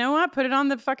correctly. Hey, you know what? Put it on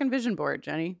the fucking vision board,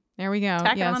 Jenny. There we go.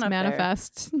 Tack it yes, on up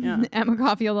manifest. Yeah. Emma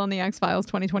Caulfield on the X-Files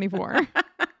 2024.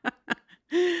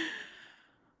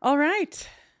 All right.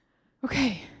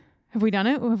 Okay. Have we done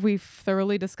it? Have we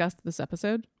thoroughly discussed this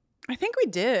episode? I think we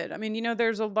did. I mean, you know,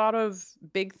 there's a lot of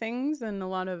big things and a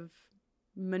lot of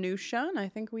minutia, and I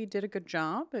think we did a good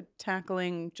job at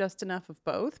tackling just enough of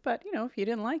both. But, you know, if you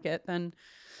didn't like it, then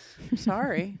I'm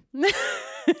sorry.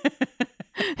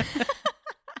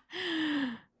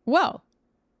 Well,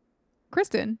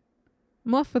 Kristen,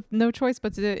 I'm left with no choice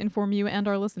but to inform you and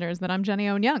our listeners that I'm Jenny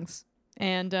Owen Youngs.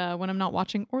 And when I'm not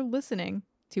watching or listening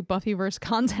to Buffyverse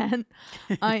content,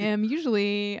 I am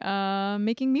usually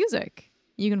making music.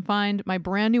 You can find my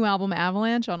brand new album,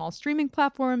 Avalanche, on all streaming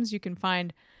platforms. You can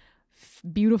find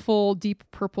beautiful deep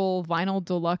purple vinyl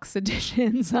deluxe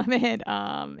editions of it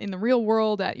in the real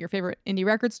world at your favorite indie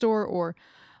record store or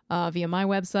via my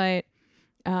website.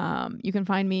 You can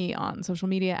find me on social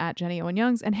media at Jenny Owen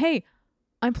Youngs. And hey,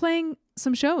 I'm playing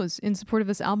some shows in support of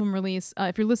this album release.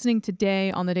 If you're listening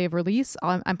today on the day of release,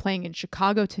 I'm playing in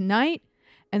Chicago tonight.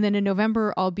 And then in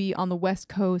November, I'll be on the West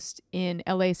Coast in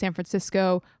LA, San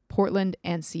Francisco, Portland,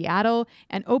 and Seattle.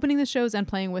 And opening the shows and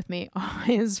playing with me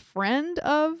is friend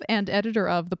of and editor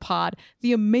of the pod,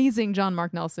 the amazing John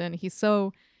Mark Nelson. He's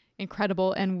so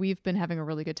incredible. And we've been having a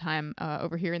really good time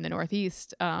over here in the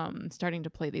Northeast, starting to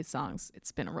play these songs.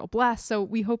 It's been a real blast. So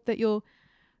we hope that you'll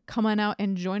come on out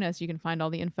and join us. You can find all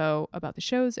the info about the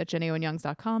shows at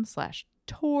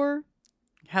jennyowenyoungs.com/tour.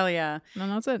 Hell yeah.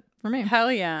 And that's it for me. Hell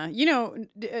yeah. You know,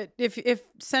 if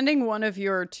sending one of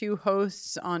your two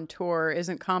hosts on tour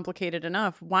isn't complicated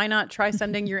enough, why not try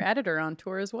sending your editor on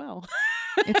tour as well?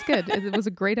 It's good. It was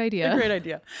a great idea. A great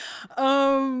idea.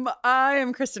 I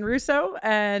am Kristen Russo,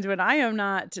 and when I am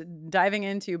not diving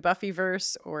into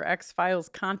Buffyverse or X-Files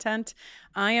content,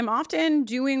 I am often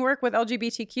doing work with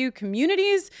LGBTQ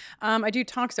communities. I do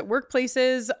talks at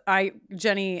workplaces.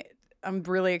 Jenny, I'm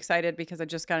really excited because I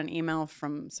just got an email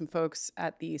from some folks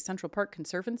at the Central Park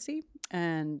Conservancy.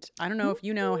 And I don't know if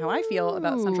you know how I feel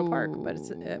about Central Park, but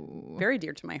it's very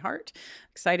dear to my heart.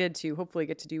 Excited to hopefully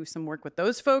get to do some work with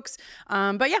those folks.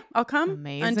 But yeah, I'll come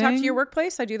and talk to your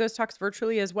workplace. I do those talks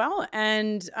virtually as well.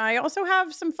 And I also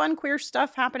have some fun queer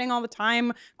stuff happening all the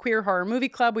time. Queer Horror Movie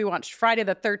Club. We watched Friday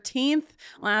the 13th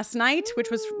last night,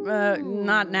 which was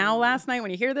not now last night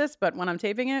when you hear this, but when I'm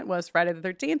taping it was Friday the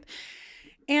 13th.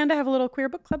 And I have a little queer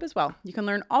book club as well. You can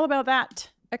learn all about that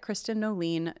at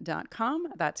KristenNoeline.com.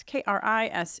 That's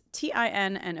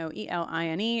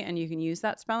KristinnOeline. And you can use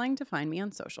that spelling to find me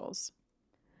on socials.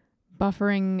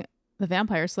 Buffering the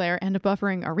Vampire Slayer and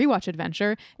Buffering a Rewatch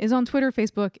Adventure is on Twitter,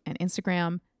 Facebook, and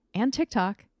Instagram, and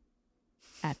TikTok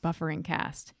at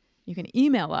BufferingCast. You can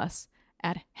email us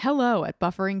at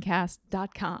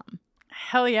hello@bufferingcast.com.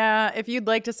 Hell yeah. If you'd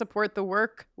like to support the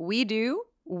work we do,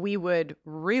 we would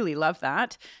really love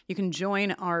that. You can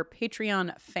join our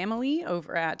Patreon family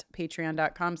over at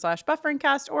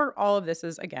patreon.com/bufferingcast, or all of this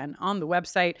is, again, on the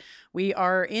website. We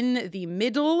are in the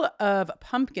middle of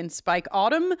Pumpkin Spike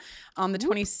Autumn. On the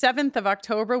 27th of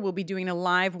October, we'll be doing a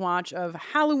live watch of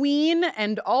Halloween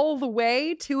and All the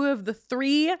Way, 2 of the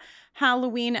 3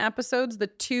 Halloween episodes. The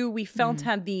 2 we felt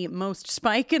had the most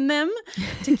spike in them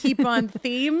to keep on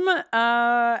theme.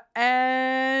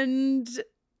 And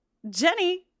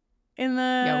Jenny, in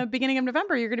the beginning of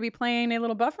November, you're going to be playing a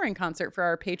little buffering concert for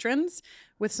our patrons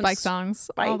with some Spike songs.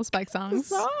 All the Spike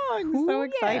songs. Ooh, so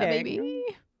exciting. Yeah, baby.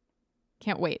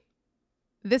 Can't wait.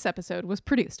 This episode was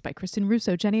produced by Kristen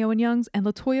Russo, Jenny Owen Youngs, and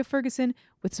LaToya Ferguson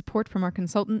with support from our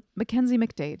consultant, Mackenzie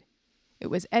McDade. It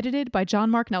was edited by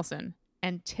John Mark Nelson.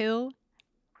 Until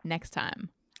next time.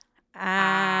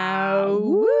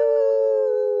 Ow.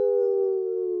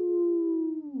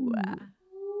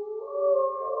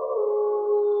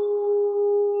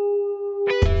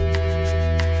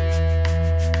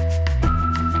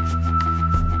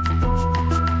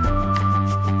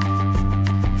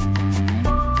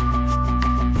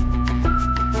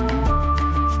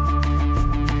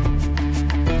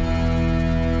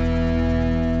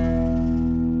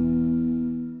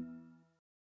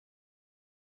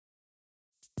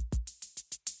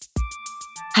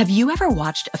 Have you ever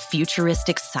watched a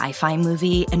futuristic sci-fi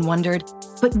movie and wondered,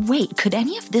 but wait, could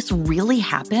any of this really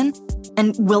happen?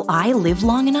 And will I live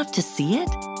long enough to see it?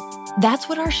 That's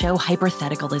what our show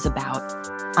Hypothetical is about.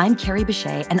 I'm Carrie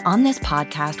Bechet, and on this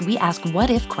podcast, we ask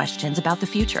what-if questions about the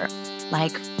future.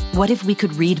 Like, what if we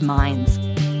could read minds?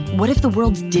 What if the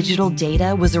world's digital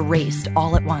data was erased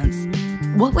all at once?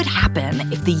 What would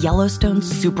happen if the Yellowstone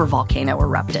supervolcano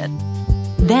erupted?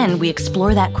 Then we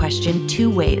explore that question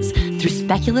two ways, through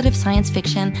speculative science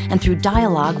fiction and through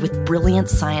dialogue with brilliant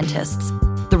scientists.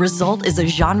 The result is a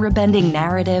genre-bending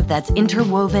narrative that's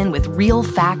interwoven with real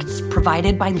facts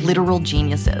provided by literal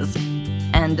geniuses.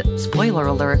 And, spoiler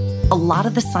alert, a lot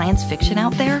of the science fiction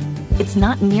out there, it's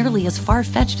not nearly as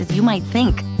far-fetched as you might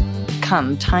think.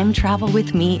 Come time travel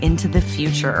with me into the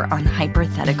future on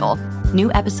Hypothetical.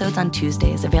 New episodes on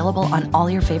Tuesdays, available on all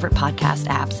your favorite podcast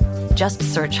apps. Just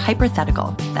search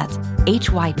Hypothetical. That's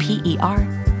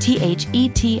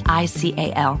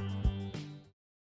Hyperthetical.